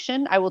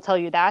education. I will tell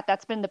you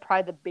that's been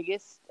probably the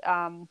biggest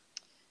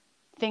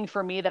thing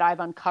for me that I've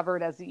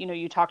uncovered as,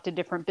 you talk to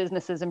different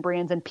businesses and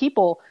brands and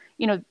people,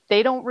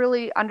 they don't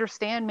really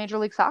understand Major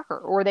League Soccer,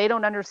 or they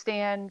don't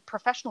understand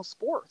professional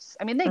sports.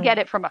 I mean, they get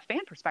it from a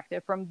fan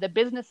perspective. From the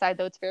business side,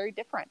 though, it's very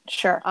different.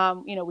 Sure.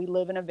 We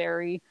live in a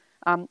very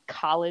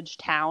college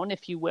town,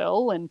 if you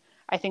will, and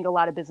I think a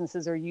lot of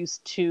businesses are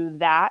used to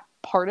that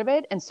part of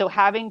it. And so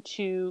having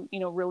to,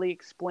 really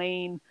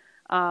explain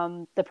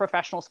the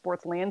professional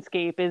sports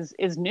landscape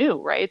is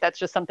new, right? That's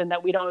just something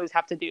that we don't always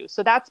have to do.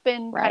 So that's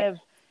been kind of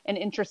an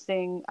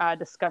interesting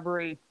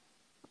discovery.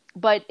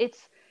 But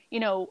it's,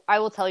 I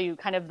will tell you,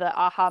 kind of the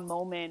aha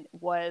moment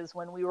was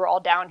when we were all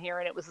down here,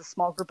 and it was a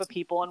small group of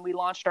people, and we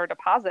launched our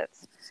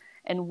deposits,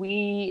 and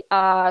we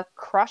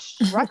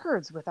crushed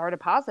records with our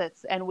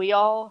deposits, and we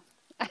all...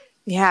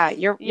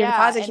 your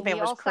deposit campaign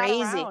was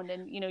crazy.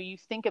 And, you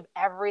think of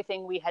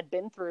everything we had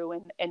been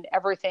through and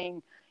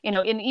everything,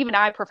 and even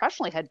I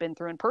professionally had been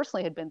through and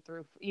personally had been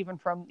through, even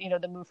from,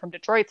 the move from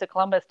Detroit to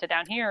Columbus to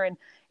down here. And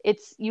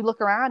you look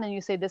around and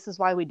you say, this is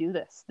why we do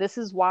this. This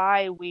is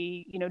why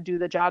we, do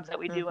the jobs that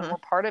we do. And we're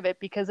part of it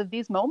because of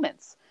these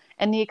moments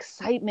and the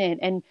excitement.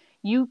 And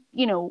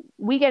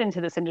we get into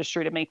this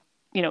industry to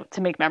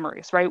make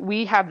memories, right?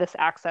 We have this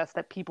access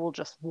that people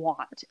just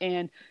want,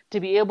 and to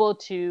be able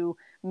to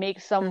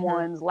make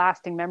someone's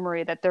lasting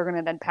memory that they're going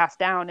to then pass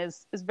down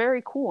is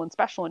very cool and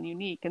special and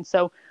unique. And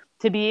so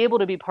to be able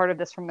to be part of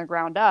this from the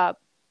ground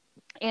up,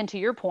 and to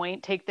your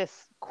point, take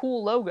this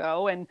cool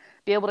logo and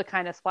be able to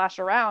kind of splash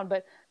around.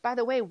 But by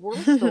the way, we're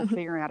still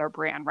figuring out our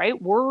brand, right?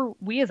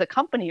 We as a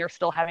company are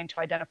still having to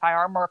identify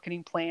our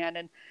marketing plan,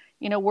 and,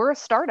 we're a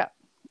startup,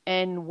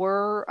 and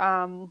we're,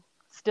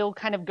 still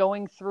kind of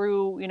going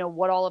through,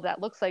 what all of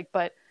that looks like,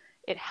 but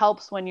it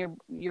helps when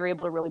you're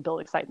able to really build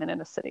excitement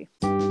in a city.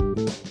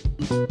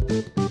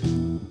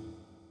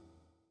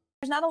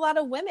 There's not a lot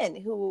of women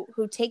who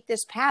take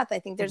this path. I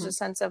think there's a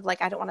sense of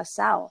like, I don't want to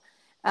sell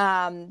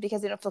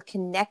because they don't feel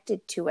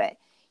connected to it.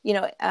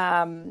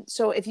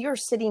 So if you're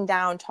sitting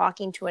down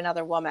talking to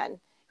another woman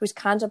who's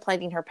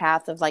contemplating her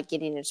path of like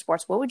getting into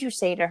sports, what would you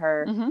say to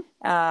her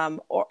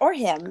or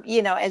him,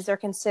 as they're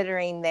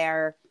considering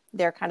their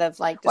their kind of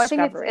like Well,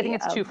 discovery. I think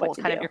it's twofold,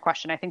 kind of your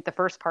question. I think the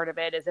first part of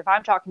it is if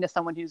I'm talking to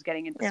someone who's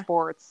getting into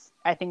sports,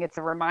 I think it's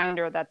a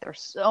reminder that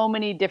there's so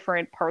many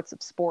different parts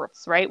of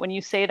sports, right? When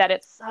you say that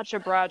it's such a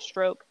broad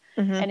stroke,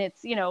 and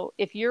it's, you know,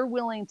 if you're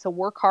willing to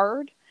work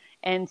hard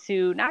and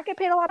to not get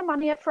paid a lot of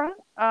money up front,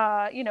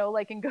 you know,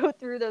 like, and go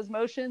through those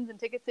motions and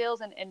ticket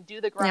sales and do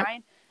the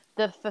grind,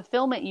 the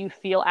fulfillment you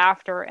feel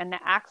after and the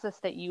access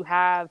that you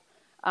have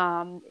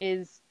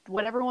is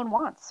what everyone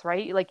wants,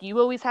 right? Like, you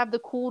always have the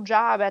cool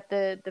job at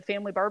the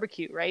family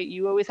barbecue, right?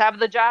 You always have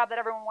the job that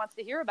everyone wants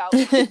to hear about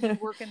because you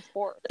work in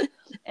sports.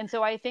 And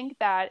so I think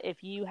that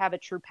if you have a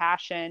true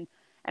passion,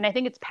 and I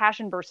think it's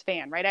passion versus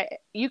fan, right?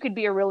 You could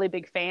be a really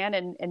big fan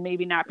and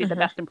maybe not be the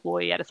best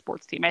employee at a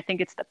sports team. I think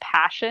it's the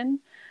passion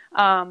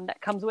that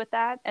comes with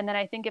that. And then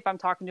I think if I'm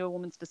talking to a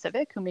woman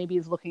specific who maybe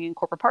is looking in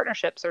corporate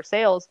partnerships or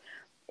sales,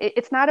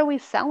 it's not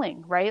always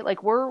selling, right?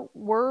 Like,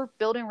 we're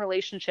building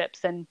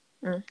relationships, and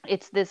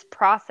it's this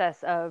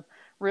process of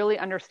really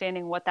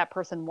understanding what that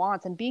person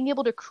wants and being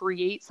able to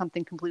create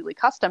something completely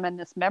custom and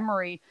this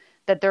memory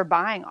that they're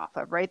buying off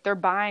of, right? They're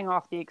buying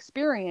off the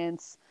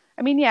experience.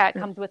 I mean, yeah, it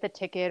comes with a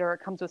ticket or it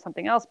comes with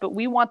something else, but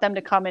we want them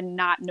to come and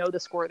not know the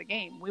score of the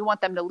game. We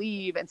want them to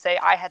leave and say,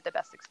 I had the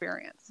best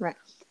experience. Right.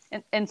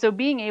 And so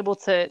being able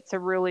to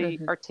really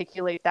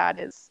articulate that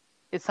is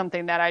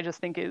something that I just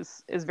think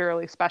is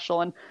very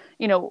special. And,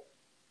 you know,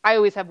 I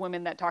always have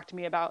women that talk to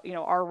me about, you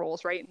know, our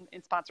roles, right,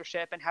 in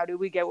sponsorship, and how do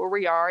we get where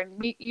we are,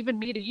 and even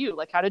me to you,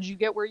 like, how did you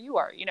get where you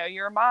are? You know,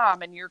 you're a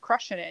mom and you're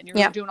crushing it and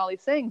you're doing all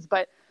these things,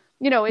 but,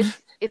 you know,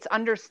 it's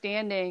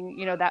understanding,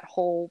 you know, that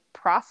whole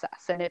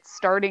process, and it's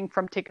starting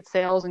from ticket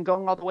sales and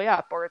going all the way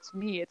up, or it's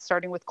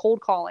starting with cold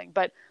calling,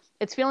 but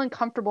it's feeling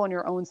comfortable in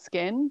your own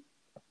skin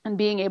and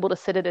being able to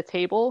sit at a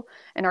table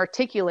and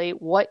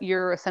articulate what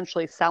you're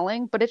essentially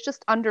selling, but it's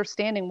just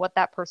understanding what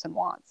that person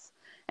wants.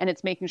 And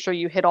it's making sure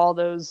you hit all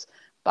those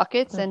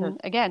buckets.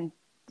 And again,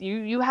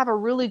 you have a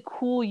really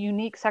cool,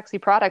 unique, sexy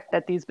product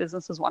that these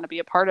businesses want to be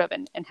a part of.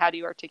 And how do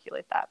you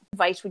articulate that?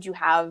 Advice would you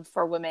have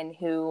for women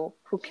who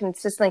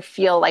consistently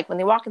feel like when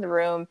they walk in the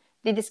room,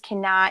 they just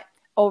cannot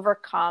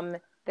overcome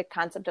the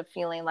concept of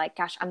feeling like,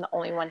 gosh, I'm the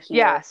only one here.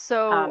 Yeah.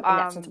 So and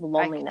that sense of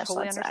loneliness, I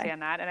totally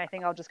understand that. And I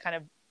think I'll just kind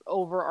of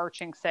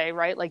overarching say,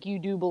 right, like, you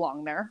do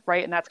belong there,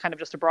 right? And that's kind of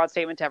just a broad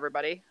statement to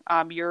everybody.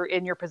 You're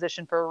in your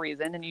position for a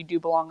reason, and you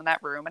do belong in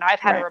that room. And I've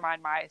had to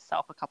remind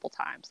myself a couple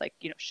times, like,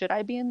 you know, should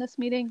I be in this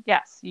meeting?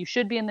 Yes, you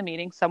should be in the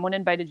meeting. Someone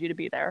invited you to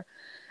be there.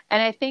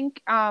 And I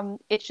think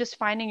it's just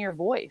finding your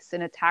voice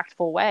in a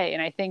tactful way.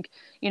 And I think,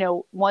 you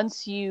know,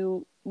 once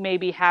you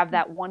maybe have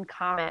that one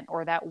comment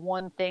or that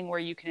one thing where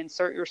you can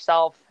insert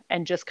yourself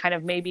and just kind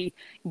of maybe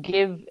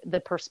give the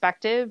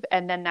perspective,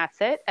 and then that's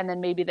it. And then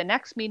maybe the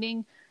next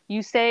meeting,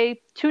 you say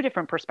two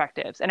different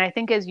perspectives. And I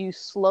think as you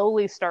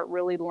slowly start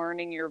really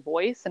learning your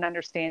voice and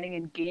understanding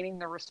and gaining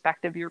the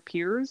respect of your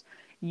peers,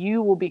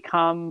 you will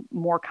become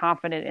more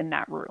confident in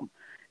that room.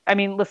 I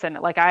mean, listen,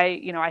 like,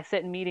 I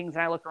sit in meetings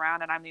and I look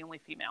around and I'm the only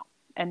female.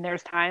 And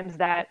there's times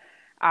that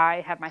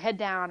I have my head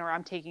down or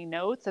I'm taking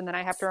notes, and then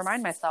I have to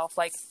remind myself,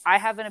 like, I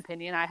have an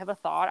opinion, I have a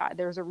thought,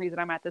 there's a reason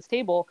I'm at this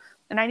table,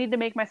 and I need to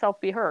make myself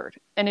be heard.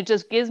 And it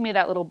just gives me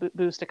that little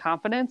boost of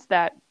confidence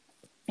that,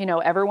 you know,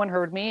 everyone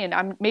heard me, and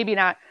I'm maybe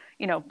not,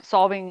 you know,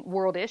 solving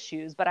world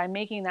issues, but I'm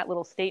making that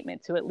little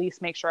statement to at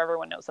least make sure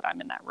everyone knows that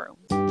I'm in that room.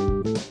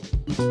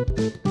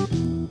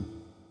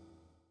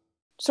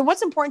 So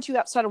what's important to you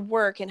outside of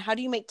work, and how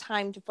do you make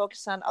time to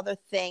focus on other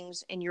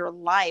things in your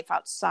life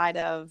outside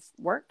of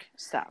work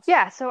stuff?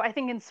 Yeah. So I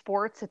think in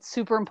sports, it's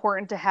super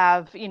important to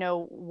have, you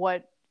know,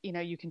 what, you know,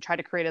 you can try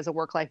to create as a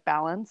work-life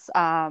balance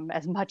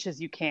as much as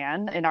you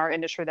can. In our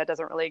industry, that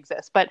doesn't really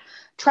exist. But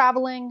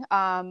traveling,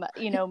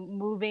 you know,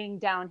 moving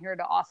down here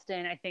to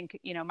Austin, I think,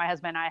 you know, my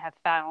husband and I have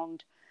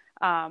found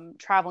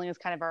traveling is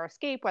kind of our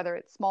escape, whether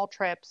it's small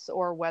trips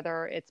or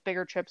whether it's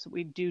bigger trips.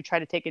 We do try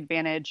to take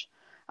advantage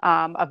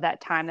of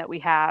that time that we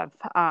have.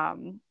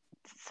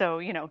 So,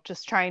 you know,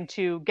 just trying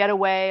to get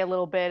away a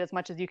little bit as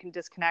much as you can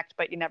disconnect,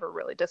 but you never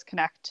really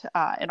disconnect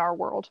in our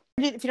world.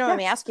 If you don't mind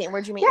me asking,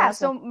 where'd you meet your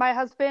husband? So my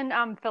husband,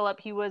 Philip,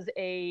 he was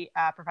a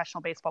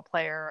professional baseball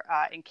player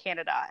in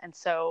Canada. And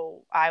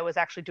so I was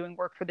actually doing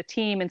work for the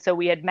team. And so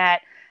we had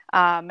met.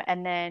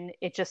 And then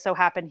it just so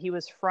happened he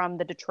was from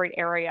the Detroit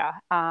area.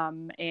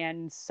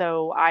 And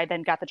so I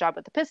then got the job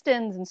with the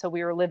Pistons. And so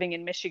we were living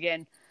in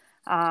Michigan.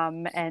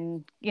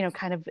 And, you know,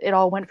 kind of it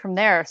all went from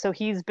there. So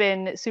he's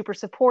been super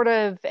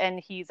supportive, and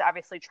he's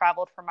obviously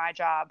traveled for my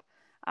job,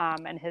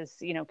 and has,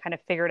 you know, kind of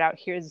figured out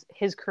his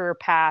career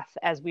path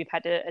as we've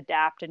had to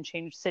adapt and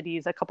change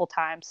cities a couple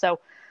times.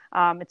 So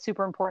it's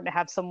super important to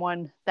have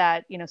someone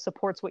that, you know,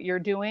 supports what you're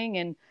doing.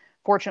 And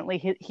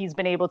fortunately, he's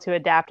been able to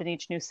adapt in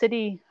each new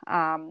city.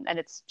 And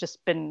it's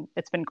been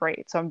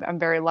great. So I'm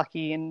very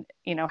lucky in,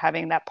 you know,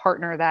 having that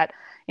partner that,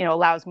 you know,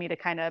 allows me to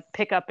kind of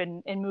pick up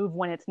and move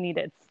when it's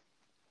needed.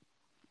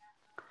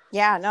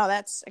 Yeah, no,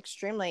 that's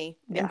extremely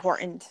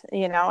important.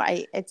 You know,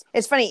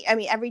 it's funny. I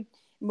mean,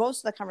 most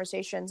of the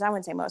conversations, I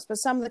wouldn't say most, but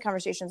some of the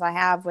conversations I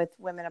have with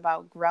women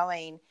about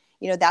growing,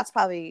 that's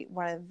probably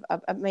one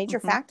of a major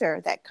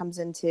factor that comes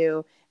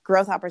into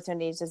growth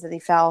opportunities, is that they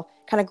feel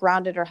kind of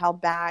grounded or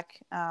held back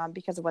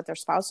because of what their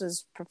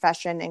spouse's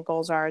profession and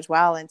goals are as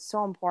well. And it's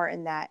so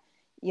important that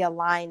you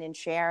align and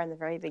share in the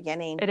very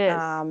beginning. It is.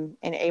 And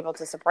able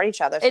to support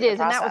each other. It is.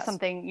 And that was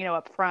something,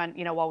 up front,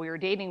 while we were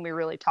dating, we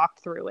really talked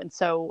through. And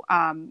so,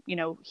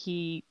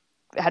 he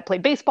had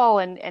played baseball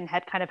and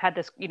had kind of had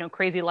this,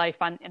 crazy life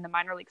in the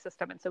minor league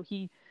system. And so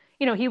he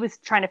was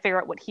trying to figure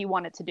out what he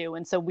wanted to do.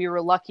 And so we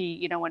were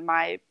lucky, when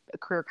my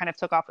career kind of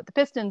took off with the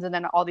Pistons and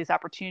then all these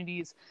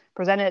opportunities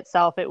presented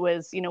itself, it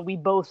was, we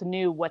both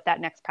knew what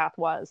that next path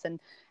was.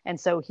 And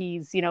so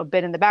he's,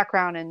 been in the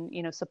background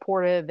and,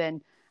 supportive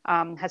and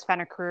has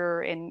found a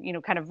career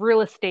in, kind of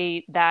real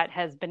estate that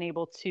has been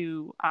able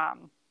to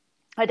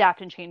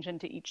adapt and change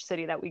into each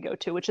city that we go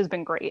to, which has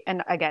been great.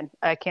 And again,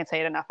 I can't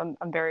say it enough.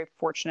 I'm very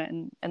fortunate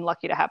and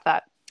lucky to have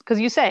that. Because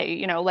you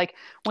say, like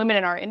women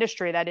in our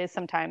industry, that is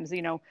sometimes,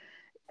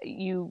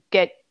 you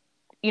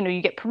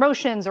get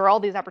promotions or all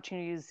these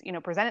opportunities,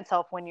 present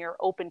itself when you're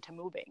open to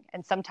moving.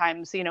 And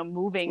sometimes,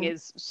 moving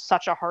is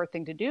such a hard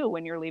thing to do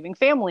when you're leaving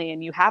family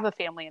and you have a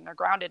family and they're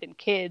grounded in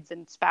kids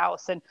and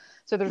spouse. And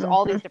so there's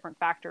all these different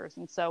factors.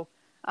 And so,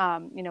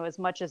 as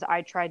much as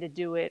I tried to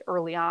do it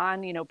early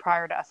on,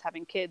 prior to us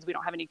having kids, we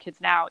don't have any kids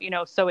now,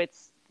 so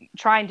it's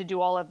trying to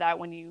do all of that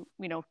when you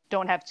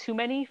don't have too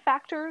many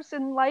factors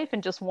in life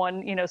and just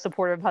one,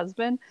 supportive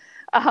husband,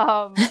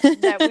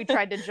 that we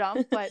tried to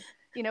jump, but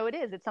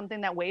it's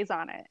something that weighs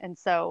on it. And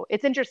so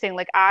it's interesting.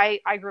 Like I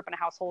grew up in a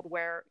household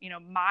where,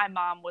 my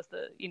mom was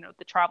the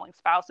traveling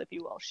spouse, if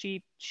you will.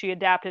 She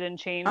adapted and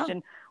changed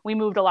and we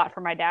moved a lot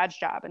for my dad's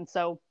job. And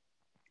so,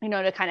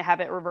 to kind of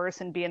have it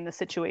reverse and be in the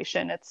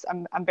situation,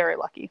 I'm very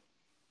lucky.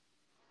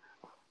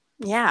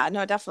 Yeah,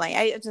 no, definitely.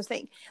 I just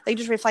think, like,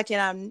 just reflecting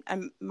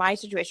on my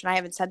situation, I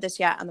haven't said this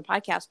yet on the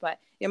podcast, but,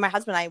 my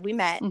husband and I, we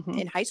met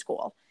in high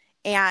school.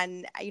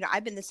 And,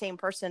 I've been the same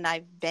person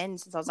I've been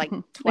since I was like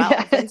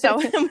 12. And so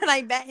when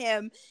I met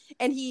him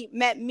and he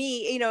met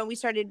me, and we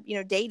started,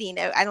 dating,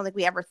 I don't think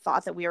we ever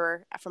thought that we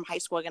were from high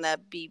school going to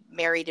be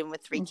married and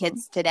with 3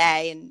 kids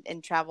today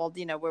and traveled,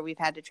 where we've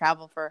had to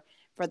travel for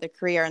the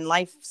career and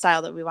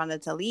lifestyle that we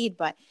wanted to lead.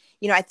 But,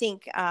 I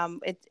think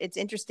it's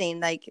interesting.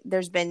 Like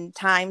there's been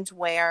times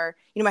where,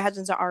 my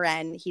husband's an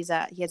RN. He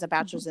has a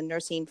bachelor's in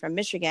nursing from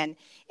Michigan.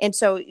 And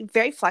so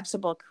very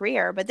flexible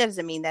career, but that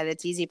doesn't mean that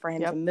it's easy for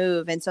him to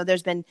move. And so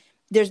there's been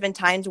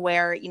times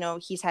where,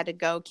 he's had to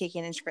go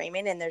kicking and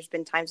screaming, and there's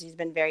been times he's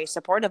been very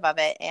supportive of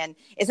it. And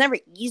it's never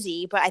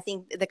easy, but I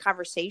think the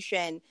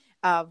conversation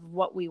of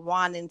what we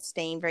want and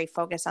staying very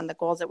focused on the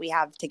goals that we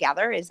have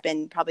together has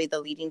been probably the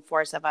leading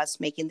force of us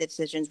making the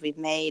decisions we've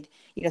made,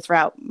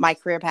 throughout my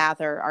career path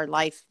or our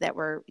life that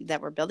we're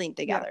building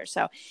together. Yeah.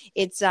 So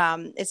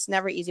it's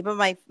never easy. But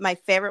my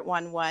favorite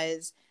one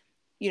was,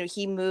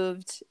 he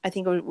moved, I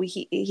think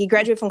he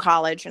graduated from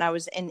college and I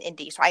was in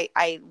Indy. So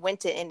I went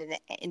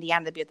to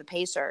Indiana to be with the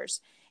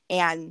Pacers,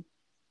 and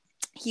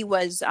he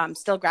was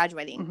still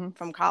graduating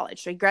from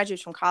college. So he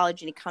graduates from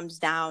college and he comes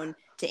down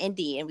to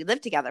Indy, and we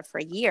lived together for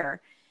a year.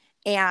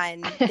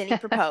 And then he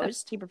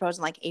proposed. He proposed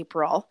in like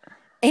April.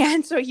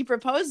 And so he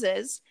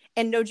proposes,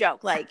 and no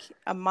joke, like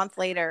a month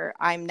later,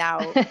 I'm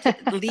now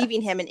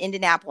leaving him in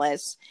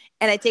Indianapolis,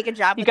 and I take a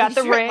job. You got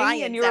the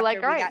ring, and you were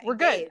like, all right, we're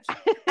good.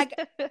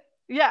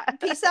 Yeah.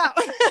 Peace out.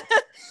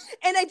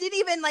 And I didn't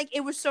even it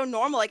was so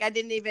normal. Like I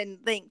didn't even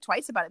think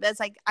twice about it. But it's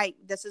like,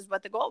 this is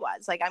what the goal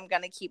was. Like, I'm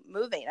going to keep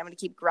moving. I'm going to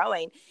keep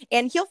growing,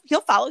 and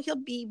he'll follow. He'll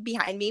be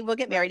behind me. We'll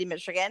get married in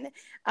Michigan.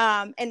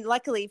 And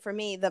luckily for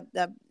me,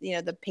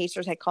 the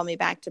Pacers had called me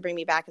back to bring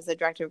me back as the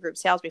director of group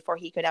sales before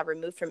he could ever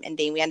move from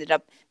Indy. We ended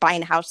up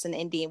buying a house in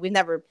Indy. We've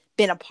never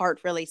been apart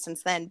really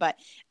since then, but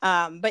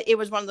it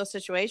was one of those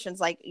situations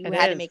like you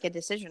had to make a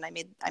decision. I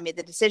made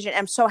the decision.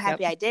 I'm so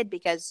happy I did,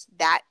 because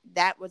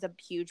that was a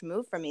huge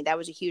move for me. That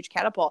was a huge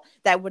catapult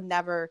that would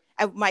never,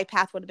 my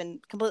path would have been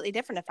completely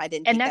different if I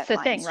didn't. And that's the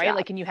thing, right? Job.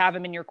 Like, and you have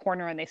them in your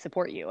corner and they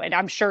support you. And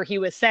I'm sure he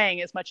was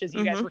saying, as much as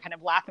you guys were kind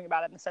of laughing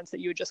about it in the sense that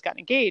you had just gotten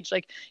engaged,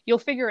 like you'll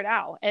figure it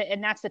out.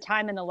 And that's the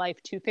time in the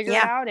life to figure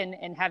it out.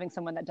 And having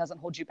someone that doesn't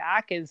hold you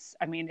back is,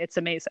 I mean, it's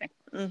amazing.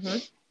 Mm-hmm.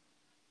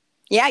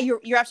 Yeah,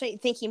 you're absolutely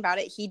thinking about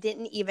it. He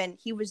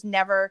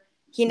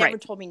never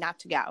told me not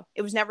to go.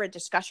 It was never a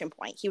discussion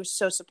point. He was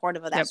so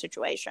supportive of that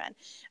situation.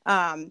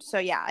 So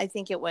yeah, I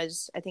think it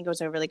was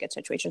a really good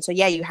situation. So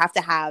yeah, you have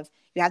to have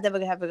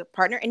a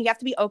partner, and you have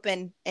to be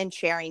open and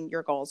sharing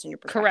your goals and your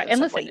perspectives. Correct.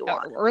 And listen,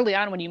 early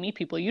on when you meet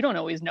people, you don't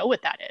always know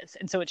what that is.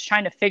 And so it's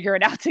trying to figure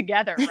it out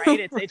together, right?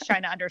 It's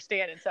trying to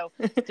understand. And so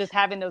just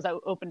having those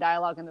open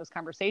dialogue and those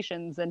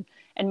conversations and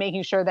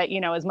making sure that,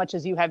 as much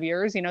as you have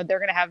yours, they're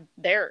going to have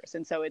theirs.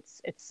 And so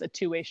it's a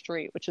two-way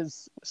street, which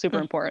is super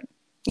important.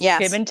 Yes.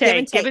 Give and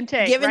take,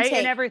 right?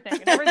 In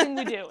everything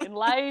we do in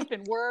life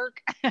and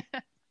work.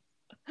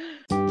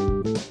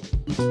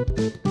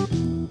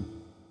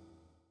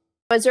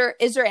 Is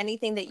there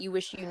anything that you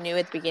wish you knew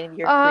at the beginning of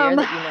your career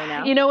that you know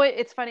now? You know what?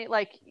 It's funny.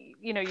 Like,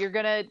 you're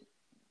going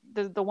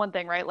to, the one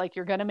thing, right? Like,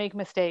 you're going to make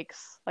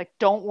mistakes. Like,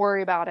 don't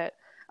worry about it.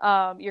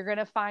 You're going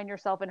to find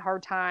yourself in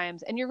hard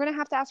times, and you're going to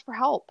have to ask for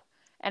help.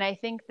 And I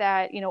think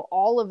that,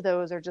 all of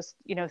those are just,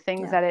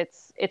 things that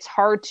it's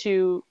hard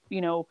to,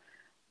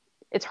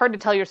 it's hard to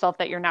tell yourself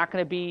that you're not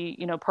going to be,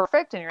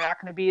 perfect, and you're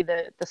not going to be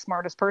the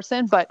smartest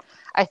person. But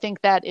I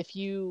think that if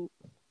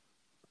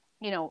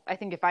I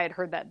think if I had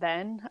heard that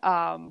then,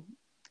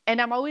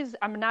 and I'm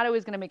not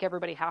always going to make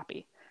everybody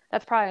happy.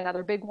 That's probably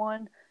another big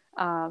one.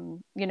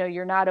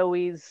 You're not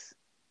always,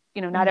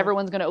 not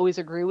everyone's going to always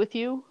agree with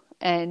you.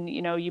 And,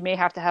 you may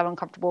have to have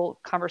uncomfortable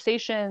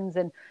conversations,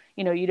 and,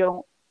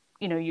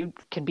 you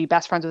can be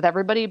best friends with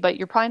everybody, but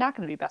you're probably not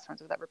going to be best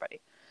friends with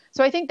everybody.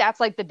 So I think that's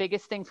like the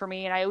biggest thing for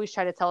me. And I always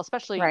try to tell,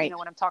 especially,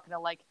 when I'm talking to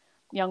like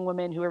young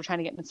women who are trying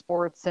to get into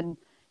sports, and,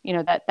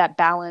 that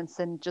balance,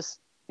 and just,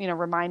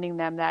 reminding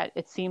them that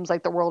it seems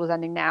like the world is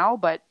ending now,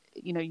 but,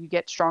 you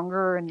get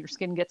stronger and your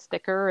skin gets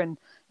thicker and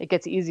it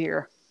gets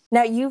easier.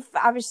 Now, you've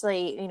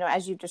obviously,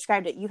 as you've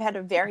described it, you've had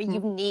a very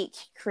unique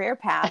career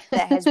path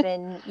that has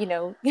been,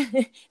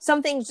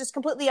 some things just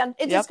completely,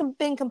 just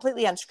been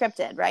completely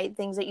unscripted, right?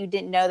 Things that you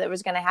didn't know that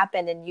was going to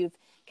happen, and you've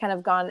kind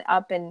of gone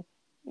up and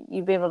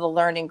you've been able to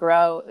learn and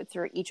grow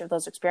through each of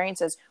those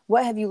experiences.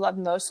 What have you loved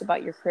most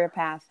about your career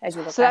path as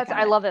you look back on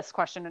it? I love this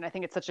question, and I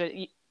think it's such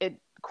a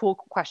cool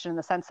question in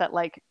the sense that,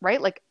 like,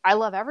 right, like I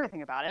love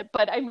everything about it,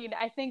 but I mean,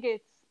 I think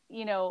it's,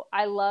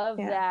 I love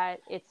that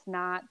it's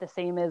not the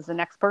same as the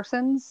next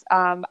person's.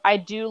 I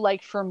do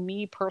like, for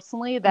me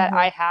personally, that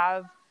I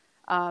have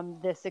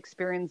this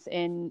experience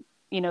in,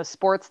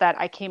 sports that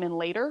I came in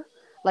later.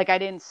 Like, I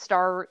didn't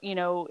start,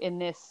 in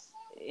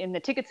the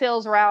ticket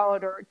sales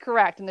route, or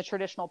in the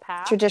traditional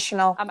path.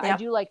 I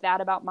do like that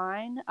about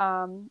mine.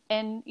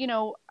 And,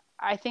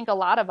 I think a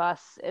lot of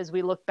us, as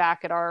we look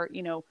back at our,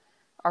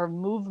 our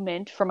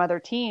movement from other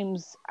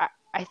teams,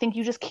 I think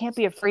you just can't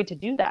be afraid to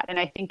do that. And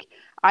I think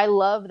I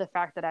love the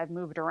fact that I've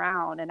moved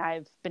around and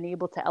I've been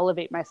able to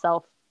elevate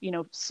myself,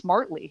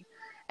 smartly.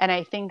 And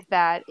I think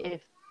that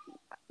if,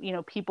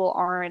 people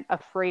aren't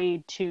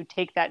afraid to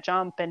take that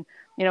jump, and,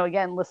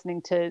 again,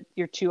 listening to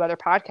your two other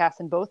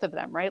podcasts and both of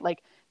them, right?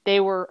 Like, they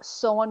were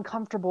so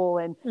uncomfortable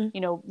and,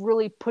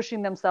 really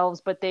pushing themselves,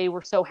 but they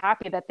were so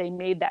happy that they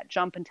made that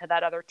jump into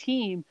that other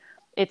team.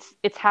 It's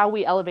how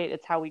we elevate.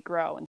 It's how we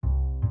grow.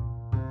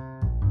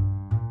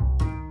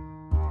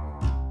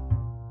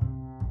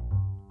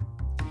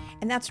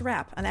 And that's a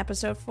wrap on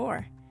episode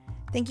 4.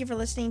 Thank you for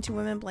listening to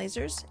Women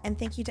Blazers, and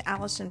thank you to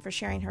Allison for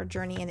sharing her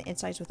journey and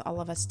insights with all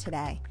of us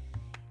today.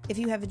 If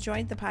you have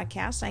enjoyed the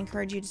podcast, I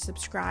encourage you to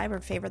subscribe or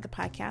favorite the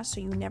podcast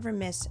so you never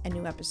miss a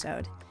new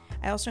episode.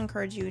 I also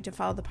encourage you to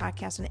follow the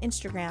podcast on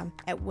Instagram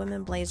at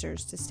Women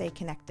Blazers to stay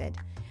connected.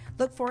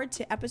 Look forward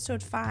to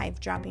episode 5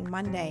 dropping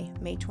Monday,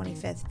 May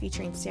 25th,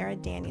 featuring Sarah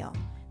Daniel,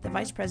 the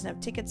Vice President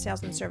of Ticket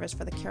Sales and Service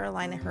for the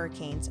Carolina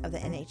Hurricanes of the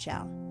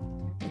NHL.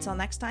 Until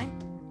next time,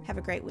 have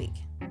a great week.